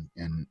UI and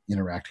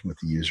interacting with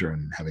the user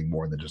and having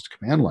more than just a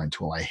command line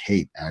tool, I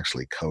hate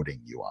actually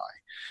coding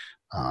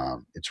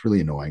UI. It's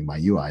really annoying. My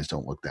UIs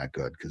don't look that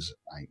good because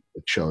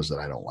it shows that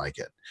I don't like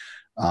it.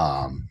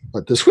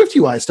 But the Swift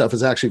UI stuff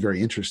is actually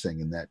very interesting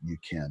in that you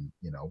can,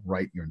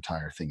 write your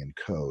entire thing in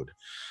code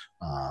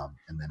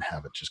and then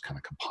have it just kind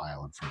of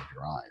compile in front of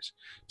your eyes.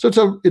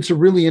 So it's a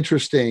really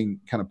interesting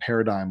kind of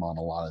paradigm on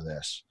a lot of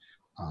this,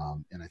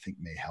 and I think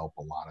may help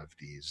a lot of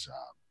these.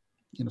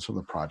 Some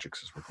of the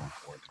projects as we're going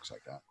forward, things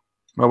like that.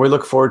 Well, we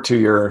look forward to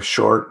your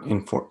short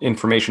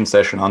information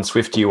session on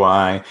Swift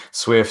UI,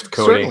 Swift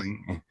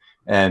coding, certainly,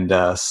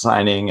 and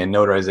signing and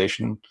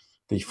notarization.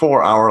 The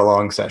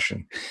 4-hour-long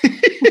session.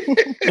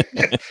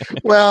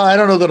 Well, I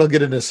don't know that I'll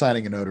get into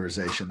signing and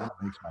notarization. That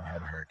makes my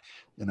head hurt,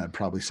 and I'd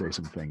probably say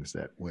some things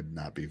that would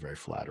not be very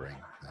flattering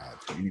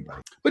to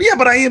anybody.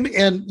 But I am,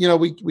 and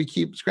we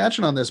keep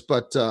scratching on this,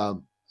 but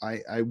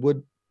I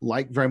would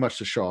like very much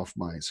to show off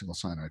my single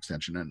sign-on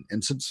extension.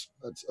 And since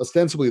that's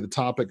ostensibly the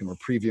topic and we're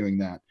previewing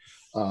that,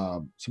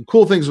 some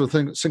cool things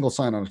with single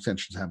sign-on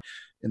extensions have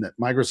in that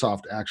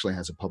Microsoft actually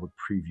has a public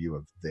preview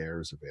of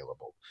theirs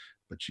available,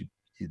 but you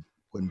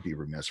wouldn't be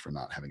remiss for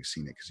not having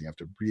seen it because you have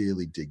to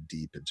really dig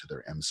deep into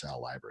their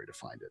MSAL library to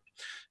find it.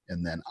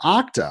 And then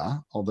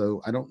Okta,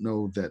 although I don't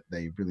know that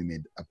they really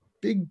made a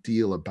big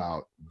deal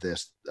about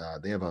this,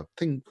 they have a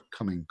thing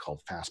coming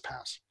called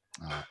FastPass.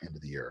 End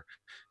of the year,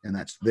 and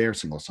that's their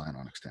single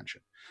sign-on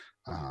extension.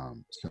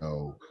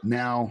 So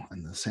now,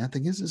 and the sad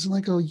thing is, it's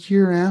like a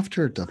year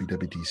after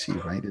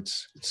WWDC, right?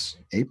 It's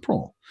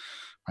April,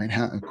 right?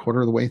 A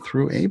quarter of the way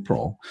through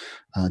April.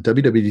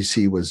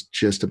 WWDC was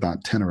just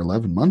about 10 or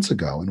 11 months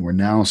ago, and we're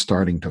now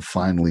starting to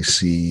finally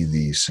see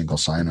the single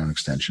sign-on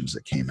extensions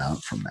that came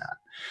out from that.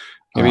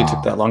 Maybe it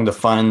took that long to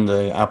find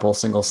the Apple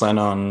single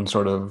sign-on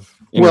sort of.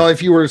 Well,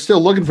 if you were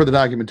still looking for the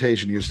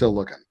documentation, you're still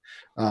looking.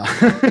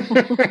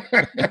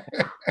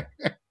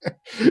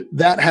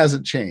 That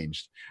hasn't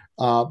changed.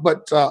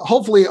 But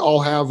hopefully I'll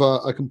have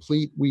a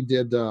complete, we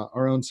did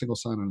our own single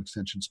sign-on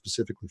extension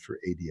specifically for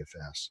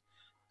ADFS.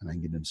 And I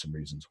can get into some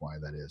reasons why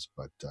that is.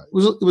 But it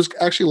was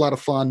actually a lot of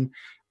fun.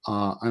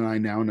 And I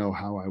now know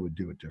how I would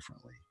do it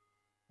differently.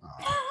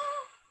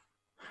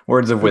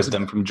 Words of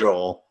wisdom from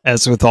Joel.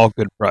 As with all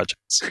good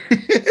projects.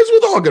 As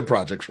with all good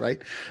projects,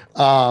 right?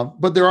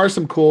 But there are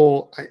some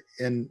cool,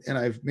 and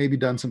I've maybe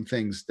done some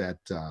things that,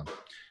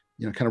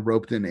 kind of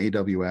roped in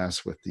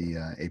AWS with the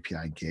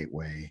API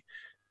gateway.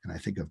 And I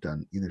think I've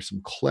done either some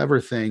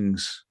clever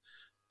things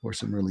or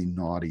some really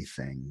naughty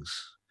things.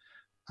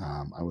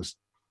 I was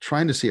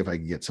trying to see if I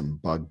could get some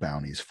bug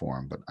bounties for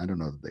them, but I don't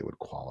know that they would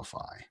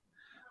qualify.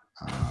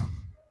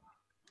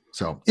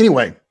 So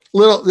anyway,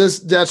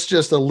 that's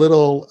just a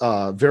little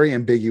very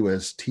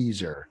ambiguous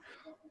teaser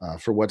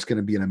for what's going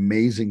to be an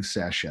amazing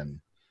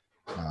session.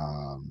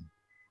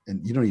 And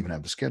you don't even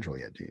have the schedule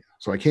yet, do you?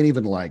 So I can't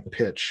even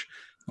pitch.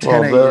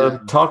 Well,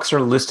 the talks are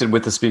listed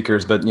with the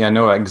speakers, but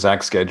no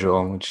exact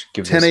schedule, which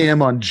gives 10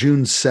 a.m. on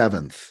June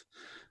 7th.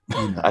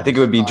 I think it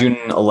would be June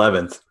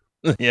 11th.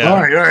 Yeah.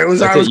 All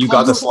right. You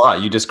got the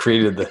slot. You just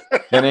created the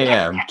 10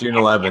 a.m. June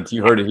 11th.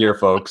 You heard it here,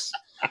 folks.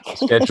 The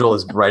schedule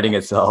is writing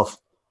itself.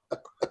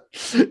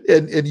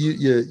 And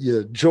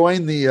you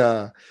join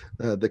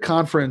the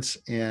conference,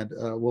 and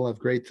we'll have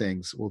great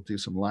things. We'll do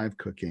some live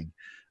cooking.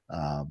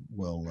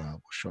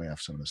 We'll show you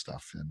off some of the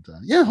stuff, and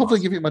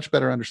hopefully give you a much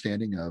better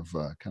understanding of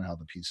kind of how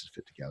the pieces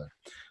fit together,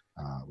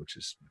 which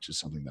is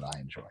something that I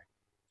enjoy.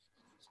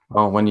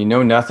 Well, when you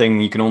know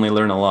nothing, you can only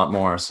learn a lot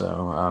more.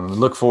 So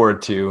look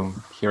forward to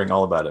hearing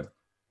all about it.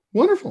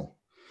 Wonderful.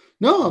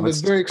 No, I'm Let's-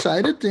 very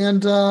excited.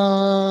 And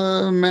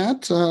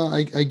Matt,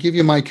 I give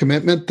you my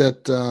commitment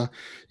that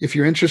if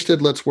you're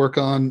interested, let's work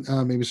on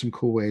maybe some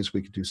cool ways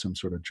we could do some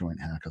sort of joint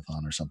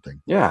hackathon or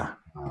something. Yeah,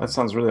 that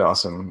sounds really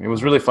awesome. It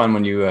was really fun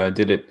when you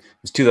did it. It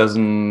was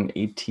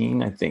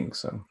 2018, I think.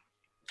 So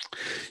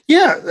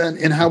Yeah,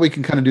 and how we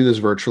can kind of do this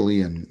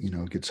virtually and,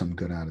 get some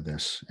good out of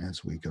this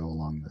as we go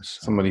along this.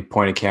 somebody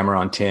point a camera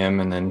on Tim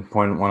and then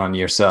point one on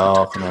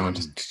yourself, and then we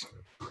just.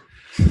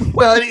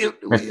 Well,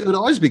 it would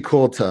always be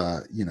cool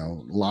to,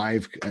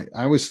 live.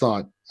 I always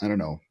thought, I don't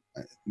know,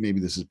 maybe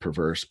this is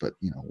perverse, but,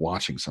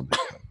 watching something.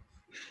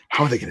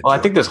 How are they going to Well, I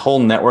think there's whole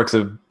networks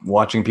of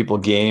watching people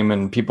game,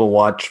 and people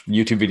watch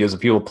YouTube videos of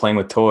people playing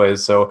with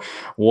toys. So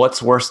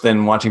what's worse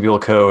than watching people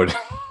code?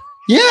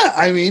 Yeah,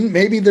 I mean,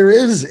 maybe there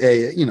is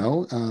a,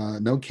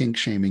 no kink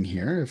shaming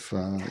here. If,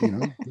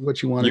 do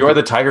what you want to You are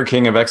do. the Tiger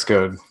King of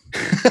Xcode.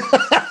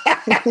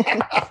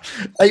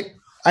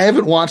 I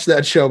haven't watched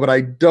that show, but I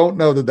don't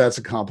know that that's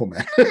a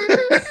compliment.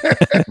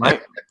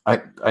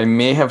 I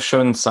may have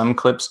shown some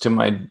clips to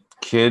my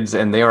kids,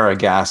 and they are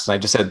aghast. And I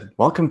just said,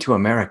 "Welcome to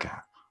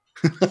America."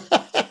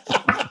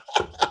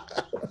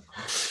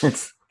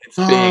 It's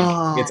big.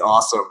 It's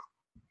awesome.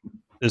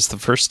 Is the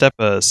first step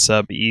a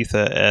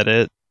sub-etha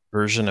edit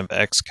version of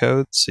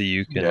Xcode, so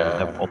you can Yeah.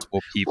 have multiple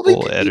Well, people they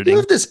do editing?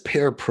 have this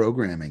pair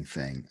programming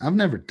thing. I've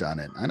never done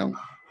it. I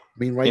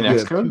mean, right? In You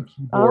have Xcode? two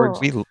keyboards.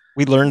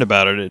 We learned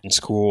about it in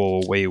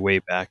school way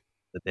back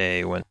in the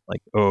day when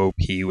like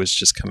OOP was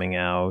just coming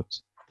out.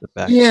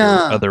 Back to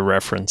Yeah. other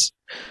reference.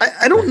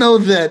 I don't know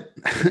that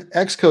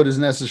Xcode is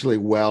necessarily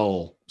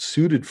well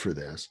suited for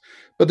this,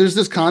 but there's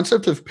this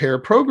concept of pair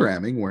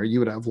programming where you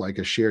would have like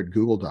a shared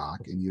Google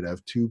Doc and you'd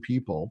have two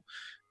people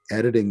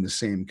editing the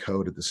same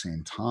code at the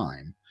same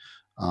time.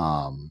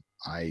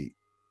 I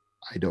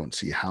don't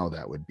see how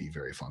that would be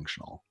very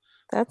functional.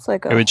 That's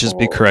like I would just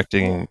be whole-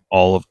 correcting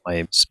all of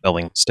my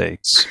spelling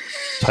mistakes,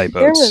 There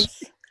typos.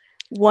 was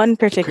one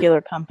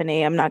particular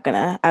company. I'm not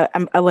gonna.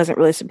 I wasn't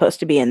really supposed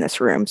to be in this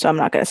room, so I'm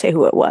not gonna say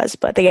who it was.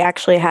 But they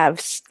actually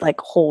have like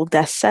whole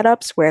desk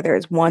setups where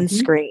there's one Mhm.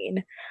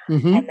 screen,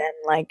 Mhm. and then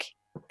like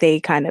they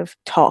kind of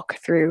talk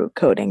through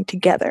coding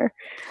together,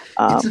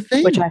 It's a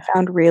thing. which I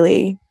found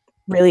really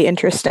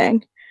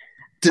interesting.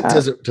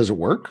 Does it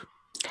work?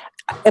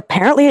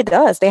 Apparently, it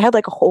does. They had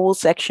like a whole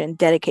section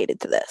dedicated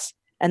to this,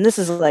 and this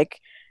is like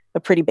a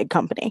pretty big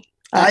company.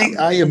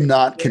 I am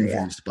not yeah.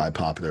 convinced by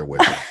popular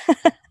wisdom.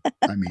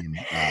 I mean,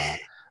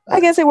 I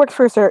guess it worked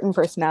for certain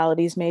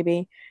personalities,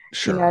 maybe.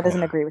 sure. It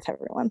doesn't agree with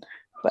everyone.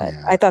 But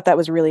Yeah. I thought that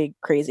was really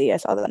crazy. I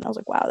saw that and I was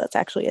like, wow, that's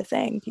actually a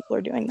thing. People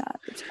are doing that.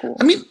 It's cool.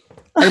 I mean,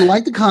 I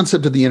like the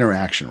concept of the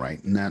interaction,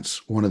 right? And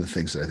that's one of the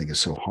things that I think is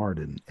so hard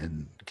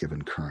in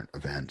given current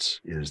events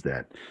is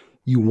that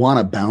you want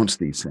to bounce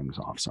these things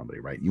off somebody,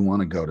 right? You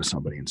want to go to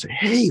somebody and say,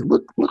 "Hey,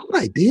 look what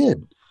I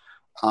did,"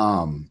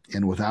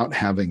 and without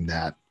having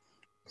that,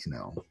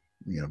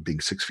 being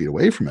 6 feet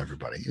away from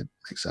everybody, it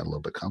makes that a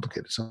little bit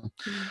complicated. So,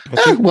 I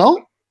think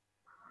well,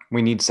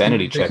 we need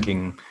sanity Okay.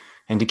 checking,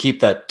 and to keep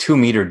that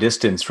 2-meter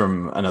distance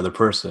from another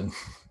person.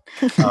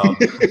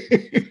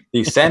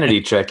 The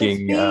sanity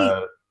checking.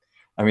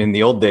 I mean, in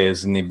the old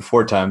days, in the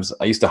before times,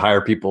 I used to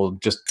hire people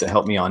just to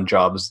help me on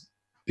jobs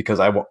because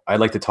I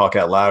like to talk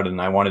out loud,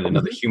 and I wanted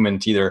another human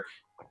to either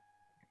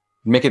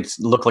make it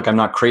look like I'm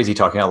not crazy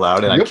talking out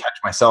loud, and I Yep. catch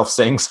myself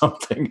saying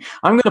something.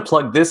 I'm going to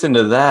plug this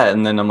into that,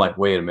 and then I'm like,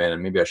 wait a minute,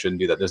 maybe I shouldn't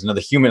do that. There's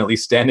another human at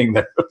least standing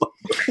there.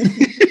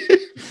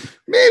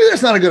 maybe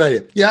that's not a good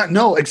idea. Yeah,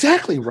 no,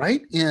 exactly,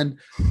 right? And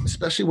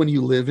especially when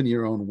you live in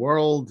your own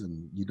world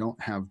and you don't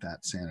have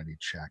that sanity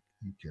check,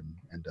 you can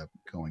end up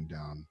going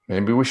down.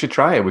 Maybe we should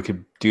try it. We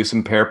could do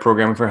some pair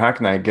programming for Hack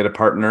Night, get a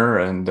partner,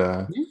 and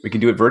we can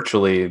do it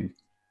virtually.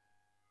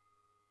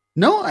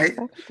 No,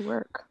 That could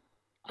work.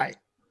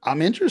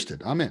 I'm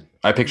interested. I'm in.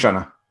 I pick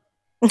Shauna.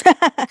 You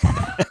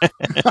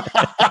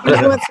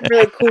want some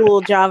really cool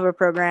Java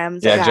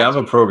programs. I Yeah, got Java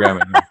you.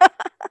 programming.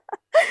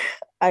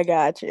 I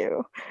got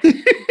you.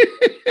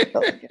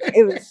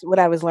 It was what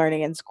I was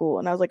learning in school.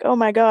 And I was like, oh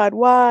my God,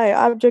 why?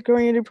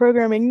 Object-oriented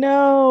programming.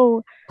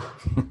 No.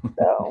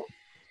 So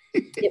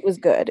it was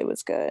good. It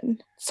was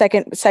good.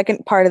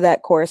 Second part of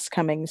that course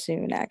coming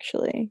soon,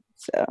 actually.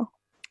 So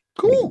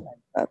Cool.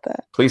 about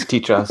that. Please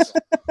teach us.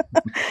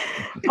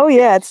 Oh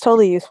yeah, it's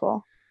totally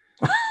useful.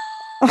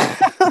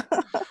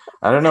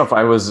 I don't know if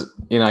I was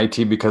in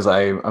IT because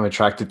I'm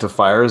attracted to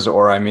fires,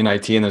 or I'm in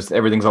IT and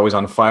everything's always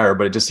on fire.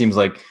 But it just seems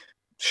like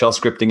shell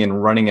scripting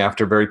and running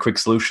after very quick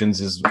solutions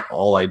is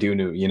all I do.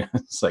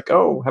 It's like,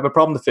 oh, have a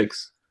problem to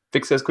fix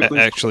as quickly.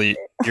 Actually,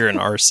 you're an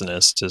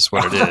arsonist, is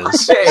what it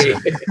is. Hey.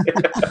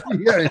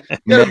 You gotta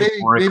maybe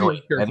be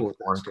Metaphorically. careful with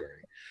that story.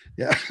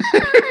 Yeah.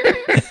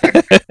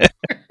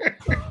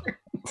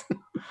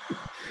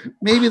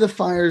 Maybe the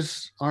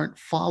fires aren't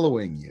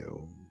following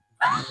you.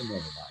 I don't know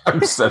about that.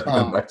 I'm setting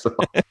on myself.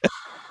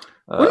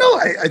 Well, no,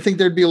 I think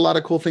there'd be a lot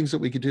of cool things that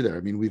we could do there.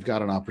 I mean, we've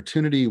got an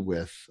opportunity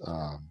with,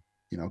 are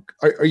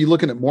you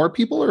looking at more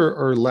people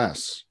or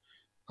less?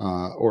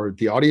 Or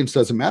the audience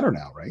doesn't matter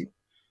now, right?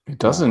 It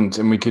doesn't,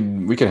 and we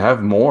could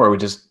have more. We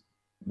just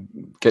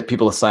get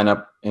people to sign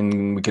up,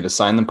 and we could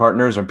assign them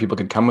partners, or people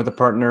could come with a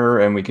partner,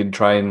 and we could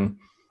try and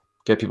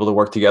get people to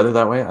work together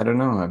that way. I don't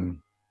know.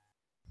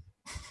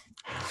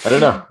 I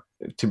don't know.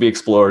 To be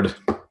explored.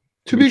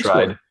 To be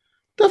tried. Explored.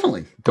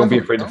 Definitely. Don't be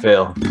afraid to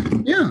fail.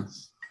 Yeah.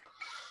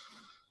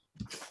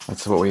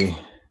 That's what we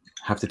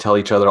have to tell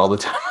each other all the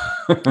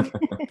time.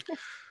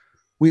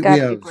 we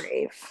Gotta have be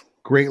brave.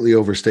 greatly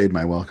overstayed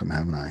my welcome,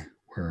 haven't I?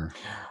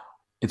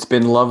 It's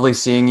been lovely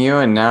seeing you,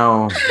 and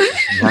now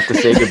you have to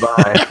say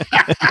goodbye.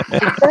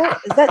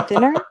 Is that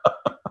dinner?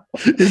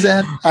 Is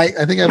that? I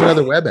think I have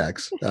another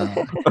WebEx.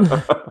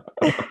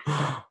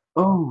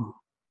 Oh.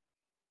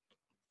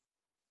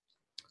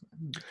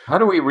 How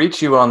do we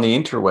reach you on the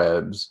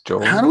interwebs,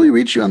 Joel? How do we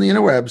reach you on the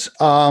interwebs?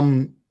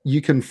 You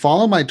can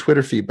follow my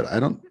Twitter feed, but I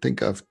don't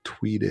think I've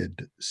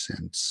tweeted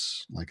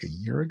since like a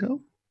year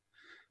ago.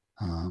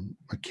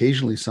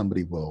 Occasionally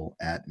somebody will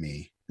 @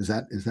 me. Is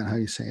that how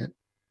you say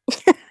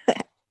it?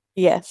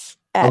 Yes.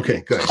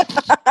 Okay, good.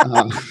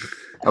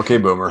 Okay,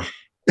 boomer.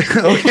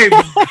 Okay.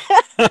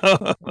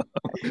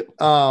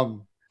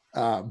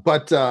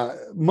 But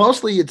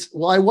mostly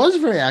I was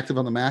very active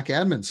on the Mac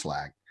admin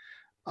Slack.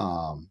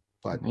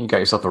 But You got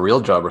yourself a real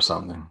job or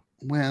something.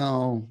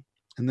 well,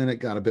 and then it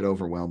got a bit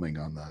overwhelming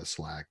on the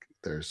Slack.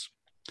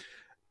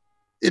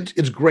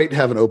 It's great to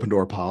have an open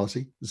door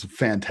policy. It's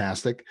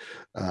fantastic.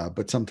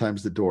 But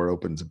sometimes the door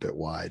opens a bit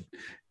wide.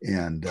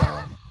 And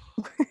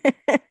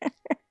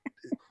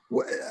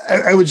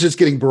I was just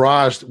getting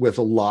barraged with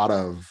a lot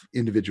of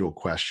individual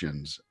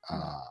questions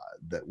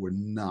that were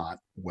not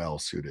well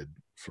suited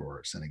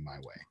for sending my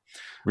way.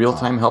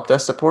 Real-time help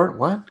desk support?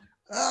 What?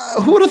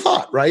 Who would have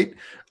thought, right?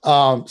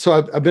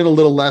 So I've been a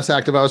little less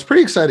active. I was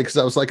pretty excited because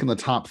I was like in the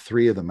top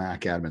 3 of the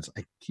Mac admins.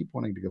 I keep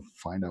wanting to go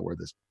find out where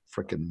this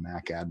freaking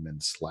Mac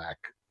admin Slack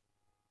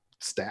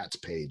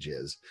stats page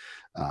is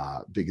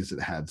because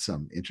it had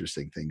some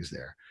interesting things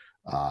there.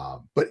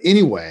 But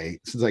anyway,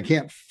 since I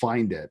can't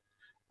find it,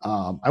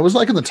 I was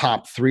like in the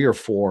top 3 or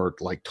 4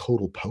 like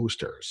total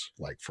posters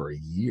like for a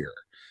year.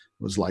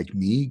 It was like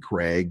me,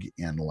 Greg,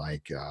 and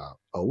like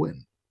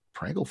Owen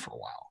Prangle for a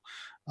while.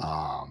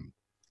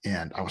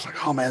 And I was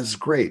like, oh man, this is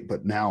great.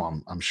 But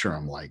now I'm sure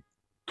I'm like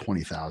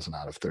 20,000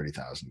 out of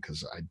 30,000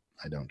 because I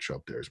don't show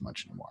up there as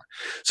much anymore.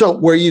 So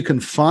where you can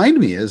find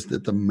me is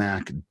at the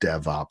Mac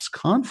DevOps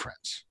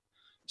conference.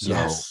 So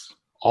Yes.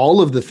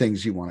 all of the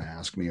things you want to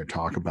ask me or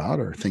talk about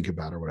or think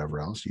about or whatever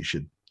else you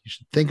should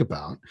think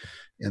about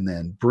and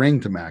then bring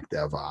to Mac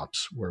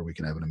DevOps where we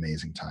can have an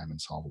amazing time and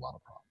solve a lot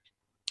of problems.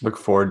 Look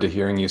forward to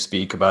hearing you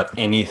speak about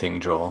anything,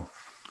 Joel.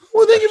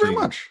 Well, thank you very Especially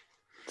much.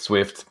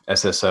 Swift,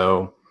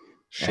 SSO,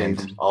 and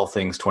Shaving. all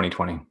things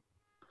 2020.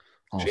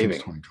 All shaving.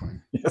 things 2020.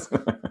 Yes.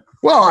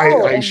 Well,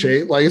 Oh, I and-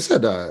 shave, like I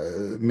said,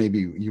 maybe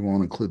you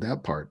won't include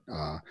that part,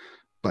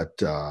 but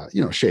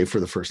shave for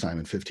the first time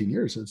in 15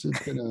 years. It's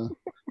been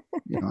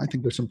I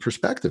think there's some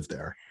perspective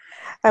there.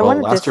 I Well,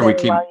 wanted to last year say we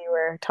keep- while you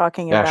were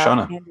talking Yeah,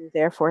 about Shauna. Andrews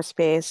Air Force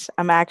Base,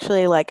 I'm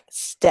actually like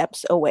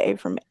steps away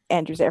from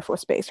Andrews Air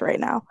Force Base right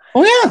now.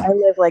 Oh yeah. I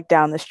live like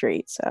down the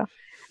street, so I'm in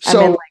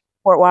So like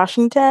Fort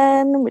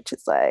Washington, which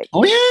is like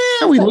oh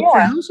yeah, we looked for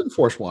a Yeah. house in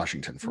Fort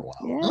Washington for a while.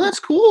 Yeah. Oh, that's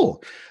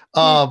cool.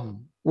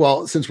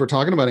 Well, since we're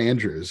talking about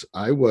Andrews,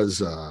 I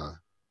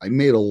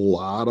made a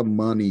lot of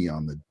money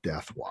on the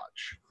Death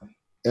Watch.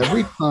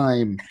 Every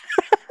time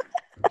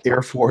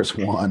Air Force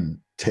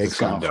One takes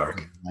gone off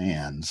dark. and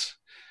lands,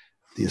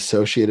 the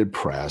Associated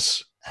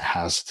Press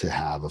has to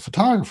have a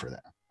photographer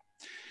there.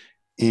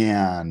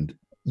 And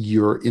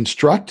you're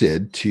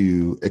instructed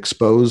to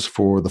expose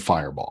for the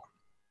fireball.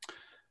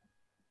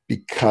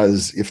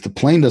 Because if the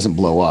plane doesn't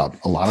blow up,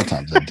 a lot of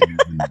times they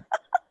didn't even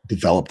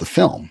develop the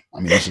film. I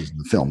mean, this is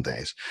the film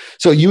days.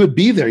 So you would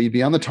be there, you'd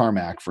be on the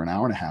tarmac for an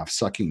hour and a half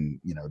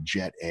sucking,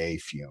 Jet A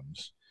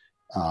fumes.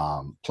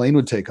 Plane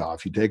would take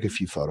off. You take a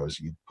few photos,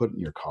 you put it in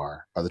your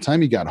car. By the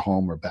time you got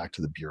home or back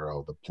to the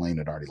bureau, the plane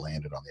had already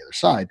landed on the other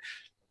side.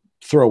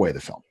 Throw away the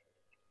film.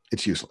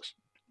 It's useless.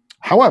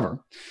 However,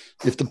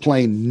 if the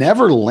plane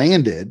never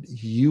landed,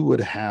 you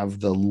would have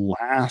the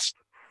last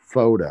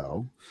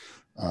photo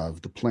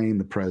of the plane,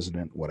 the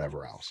president,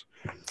 whatever else.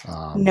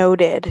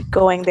 noted.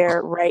 Going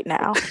there right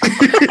now.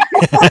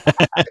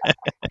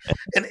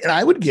 And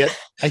I would get,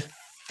 I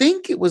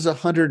think it was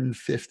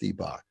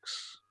 $150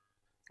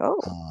 Oh,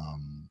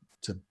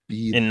 to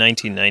be In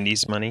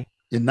 1990s money.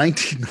 in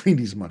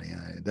 1990s money,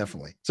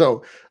 definitely.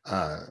 So,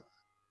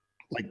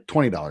 like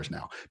 $20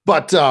 now,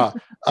 but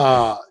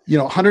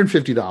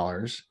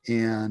 $150,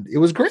 and it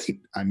was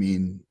great. I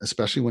mean,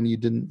 especially when you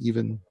didn't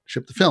even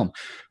ship the film.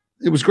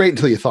 It was great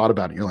until you thought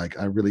about it. You're like,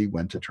 I really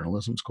went to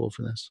journalism school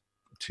for this.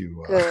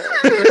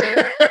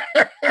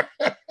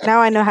 now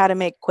I know how to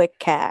make quick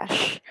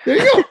cash. There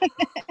you go.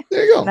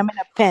 There you And go. I'm in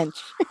a pinch.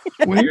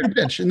 When you're in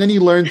pitch, and then you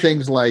learn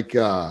things like,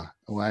 I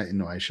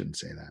shouldn't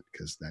say that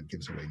because that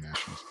gives away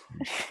national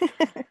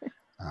security.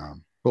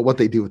 But what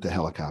they do with the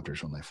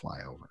helicopters when they fly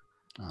over.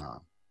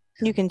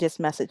 You can just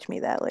message me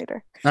that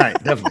later. All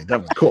right,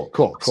 definitely.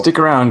 Cool. Stick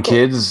around,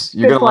 kids.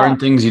 You're Good going to learn plan.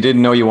 things you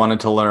didn't know you wanted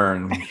to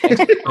learn.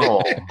 Thanks,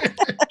 Joel,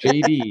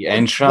 JD,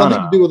 and Nothing to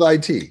Shauna. do with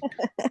IT.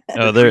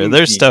 Oh,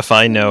 there's stuff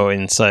I know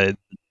inside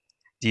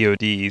DoD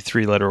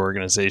 3-letter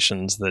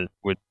organizations that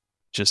would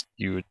just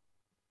you would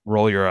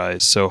roll your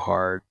eyes so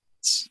hard.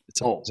 It's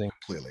amazing.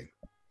 Completely.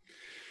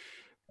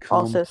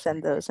 Also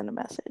send those in a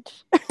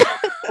message.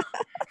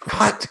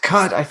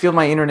 Cut. I feel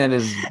my internet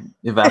is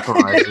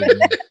evaporating.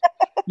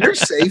 You're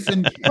safe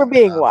in Canada. We're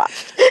being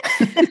watched.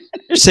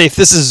 You're safe.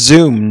 This is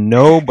Zoom.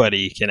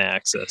 Nobody can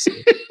access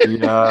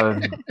it. Yeah.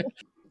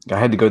 I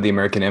had to go to the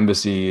American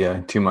Embassy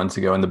 2 months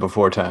ago in the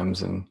before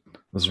times, and it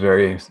was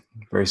very,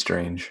 very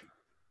strange.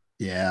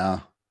 Yeah,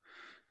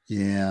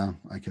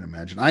 I can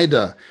imagine. I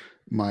had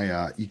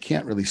my you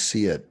can't really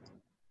see it.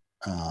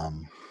 Ouch.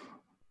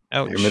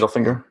 Your middle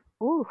finger?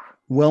 Ooh.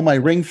 Well, my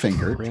ring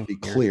finger, Ring to be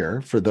finger.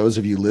 clear, for those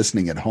of you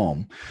listening at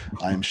home,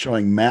 I'm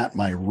showing Matt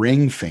my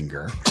ring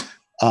finger.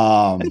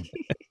 One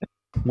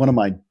of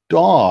my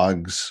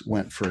dogs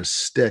went for a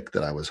stick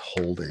that I was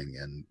holding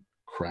and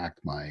cracked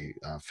my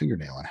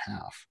fingernail in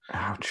half.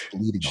 Ouch.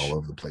 Bleeding all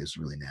over the place,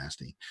 really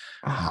nasty.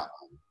 Ah,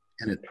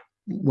 And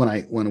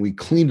when we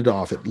cleaned it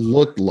off, it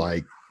looked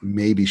like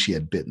maybe she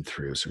had bitten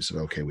through. So we said,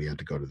 okay, we had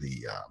to go to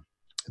the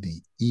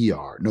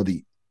ER. No,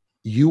 the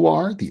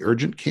UR, the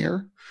urgent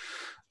care.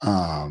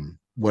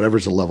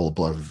 Whatever's a level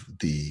above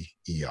the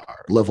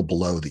ER, level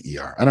below the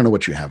ER. I don't know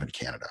what you have in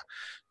Canada.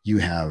 You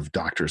have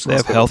doctors. They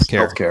have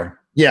healthcare. Healthcare.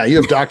 Yeah, you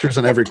have doctors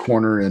on every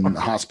corner and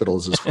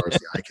hospitals as far as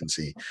the eye can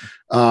see.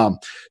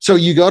 So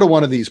you go to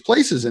one of these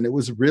places, and it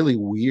was really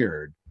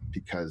weird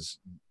because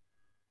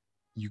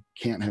you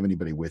can't have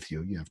anybody with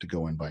you. You have to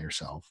go in by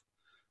yourself.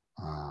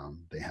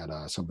 They had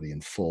somebody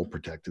in full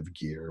protective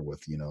gear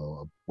with,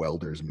 a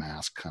welder's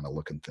mask kind of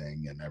looking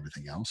thing and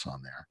everything else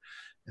on there.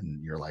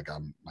 And you're like,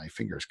 my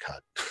finger's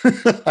cut.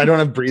 I don't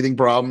have breathing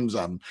problems.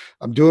 I'm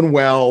doing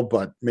well,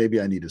 but maybe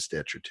I need a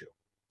stitch or two.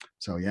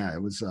 So yeah,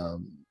 it was a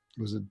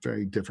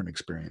very different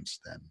experience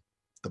than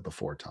the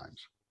before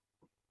times.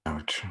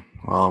 Ouch.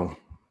 Well,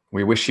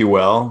 we wish you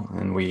well,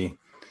 and we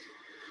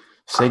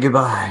say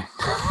goodbye.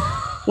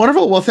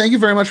 Wonderful. Well, thank you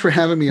very much for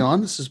having me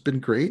on. This has been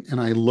great. And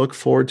I look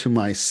forward to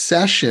my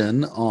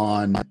session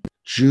on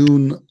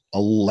June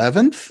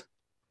 11th.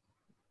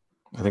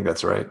 I think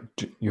that's right.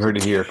 You heard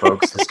it here,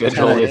 folks. The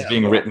schedule is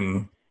being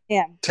written.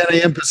 Yeah. 10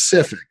 a.m.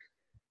 Pacific.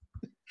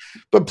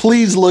 But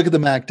please look at the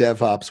Mac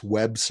DevOps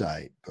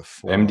website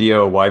before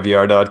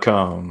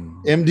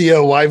MDOYVR.com.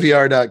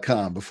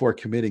 MDOYVR.com before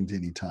committing to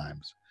any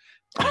times.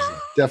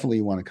 Definitely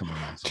you want to come to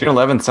my June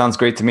 11th sounds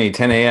great to me.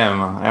 10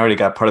 a.m. I already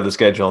got part of the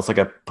schedule. It's like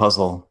a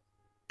puzzle.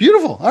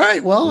 Beautiful. All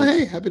right. Well,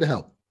 hey, happy to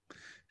help.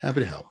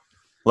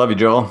 Love you,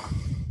 Joel.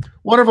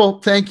 Wonderful.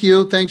 Thank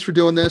you. Thanks for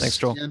doing this. Thanks,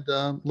 Joel. And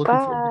looking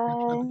forward to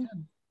catching up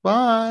again.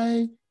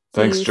 Bye.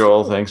 Thanks, you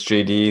Joel. soon. Thanks,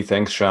 JD.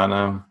 Thanks,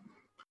 Shauna.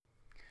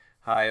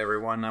 Hi,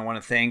 everyone. I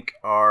want to thank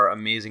our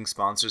amazing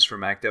sponsors for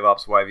Mac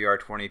DevOps YVR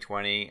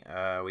 2020.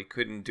 We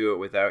couldn't do it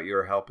without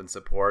your help and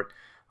support.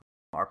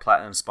 Our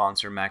platinum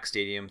sponsor, Mac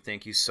Stadium,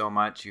 thank you so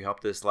much. You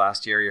helped us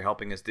last year. You're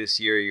helping us this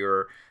year.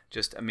 You're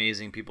just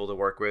amazing people to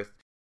work with.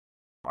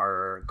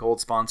 Our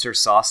gold sponsor,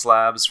 Sauce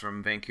Labs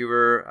from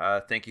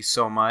Vancouver, thank you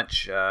so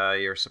much.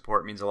 Your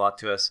support means a lot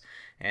to us.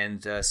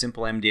 And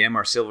Simple MDM,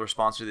 our silver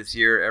sponsor this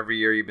year. Every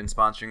year you've been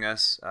sponsoring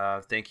us.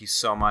 Thank you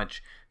so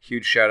much.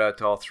 Huge shout out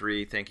to all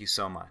three. Thank you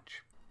so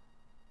much.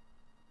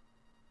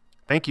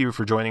 Thank you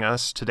for joining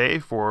us today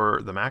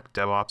for the Mac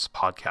DevOps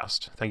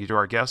Podcast. Thank you to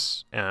our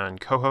guests and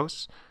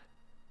co-hosts.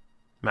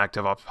 Mac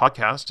DevOps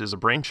Podcast is a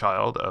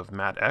brainchild of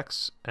Matt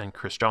X and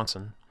Chris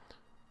Johnson.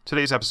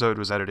 Today's episode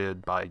was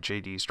edited by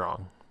J.D.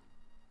 Strong.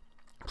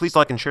 Please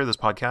like and share this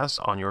podcast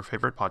on your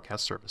favorite podcast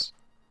service.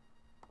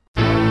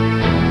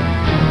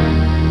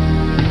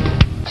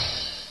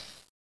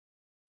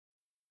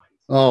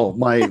 Oh,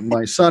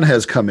 my son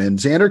has come in.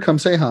 Xander, come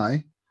say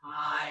hi.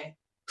 Hi.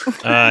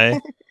 Hi,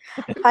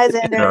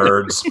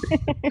 Xander. Nerds.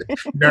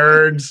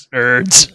 Nerds. Nerds.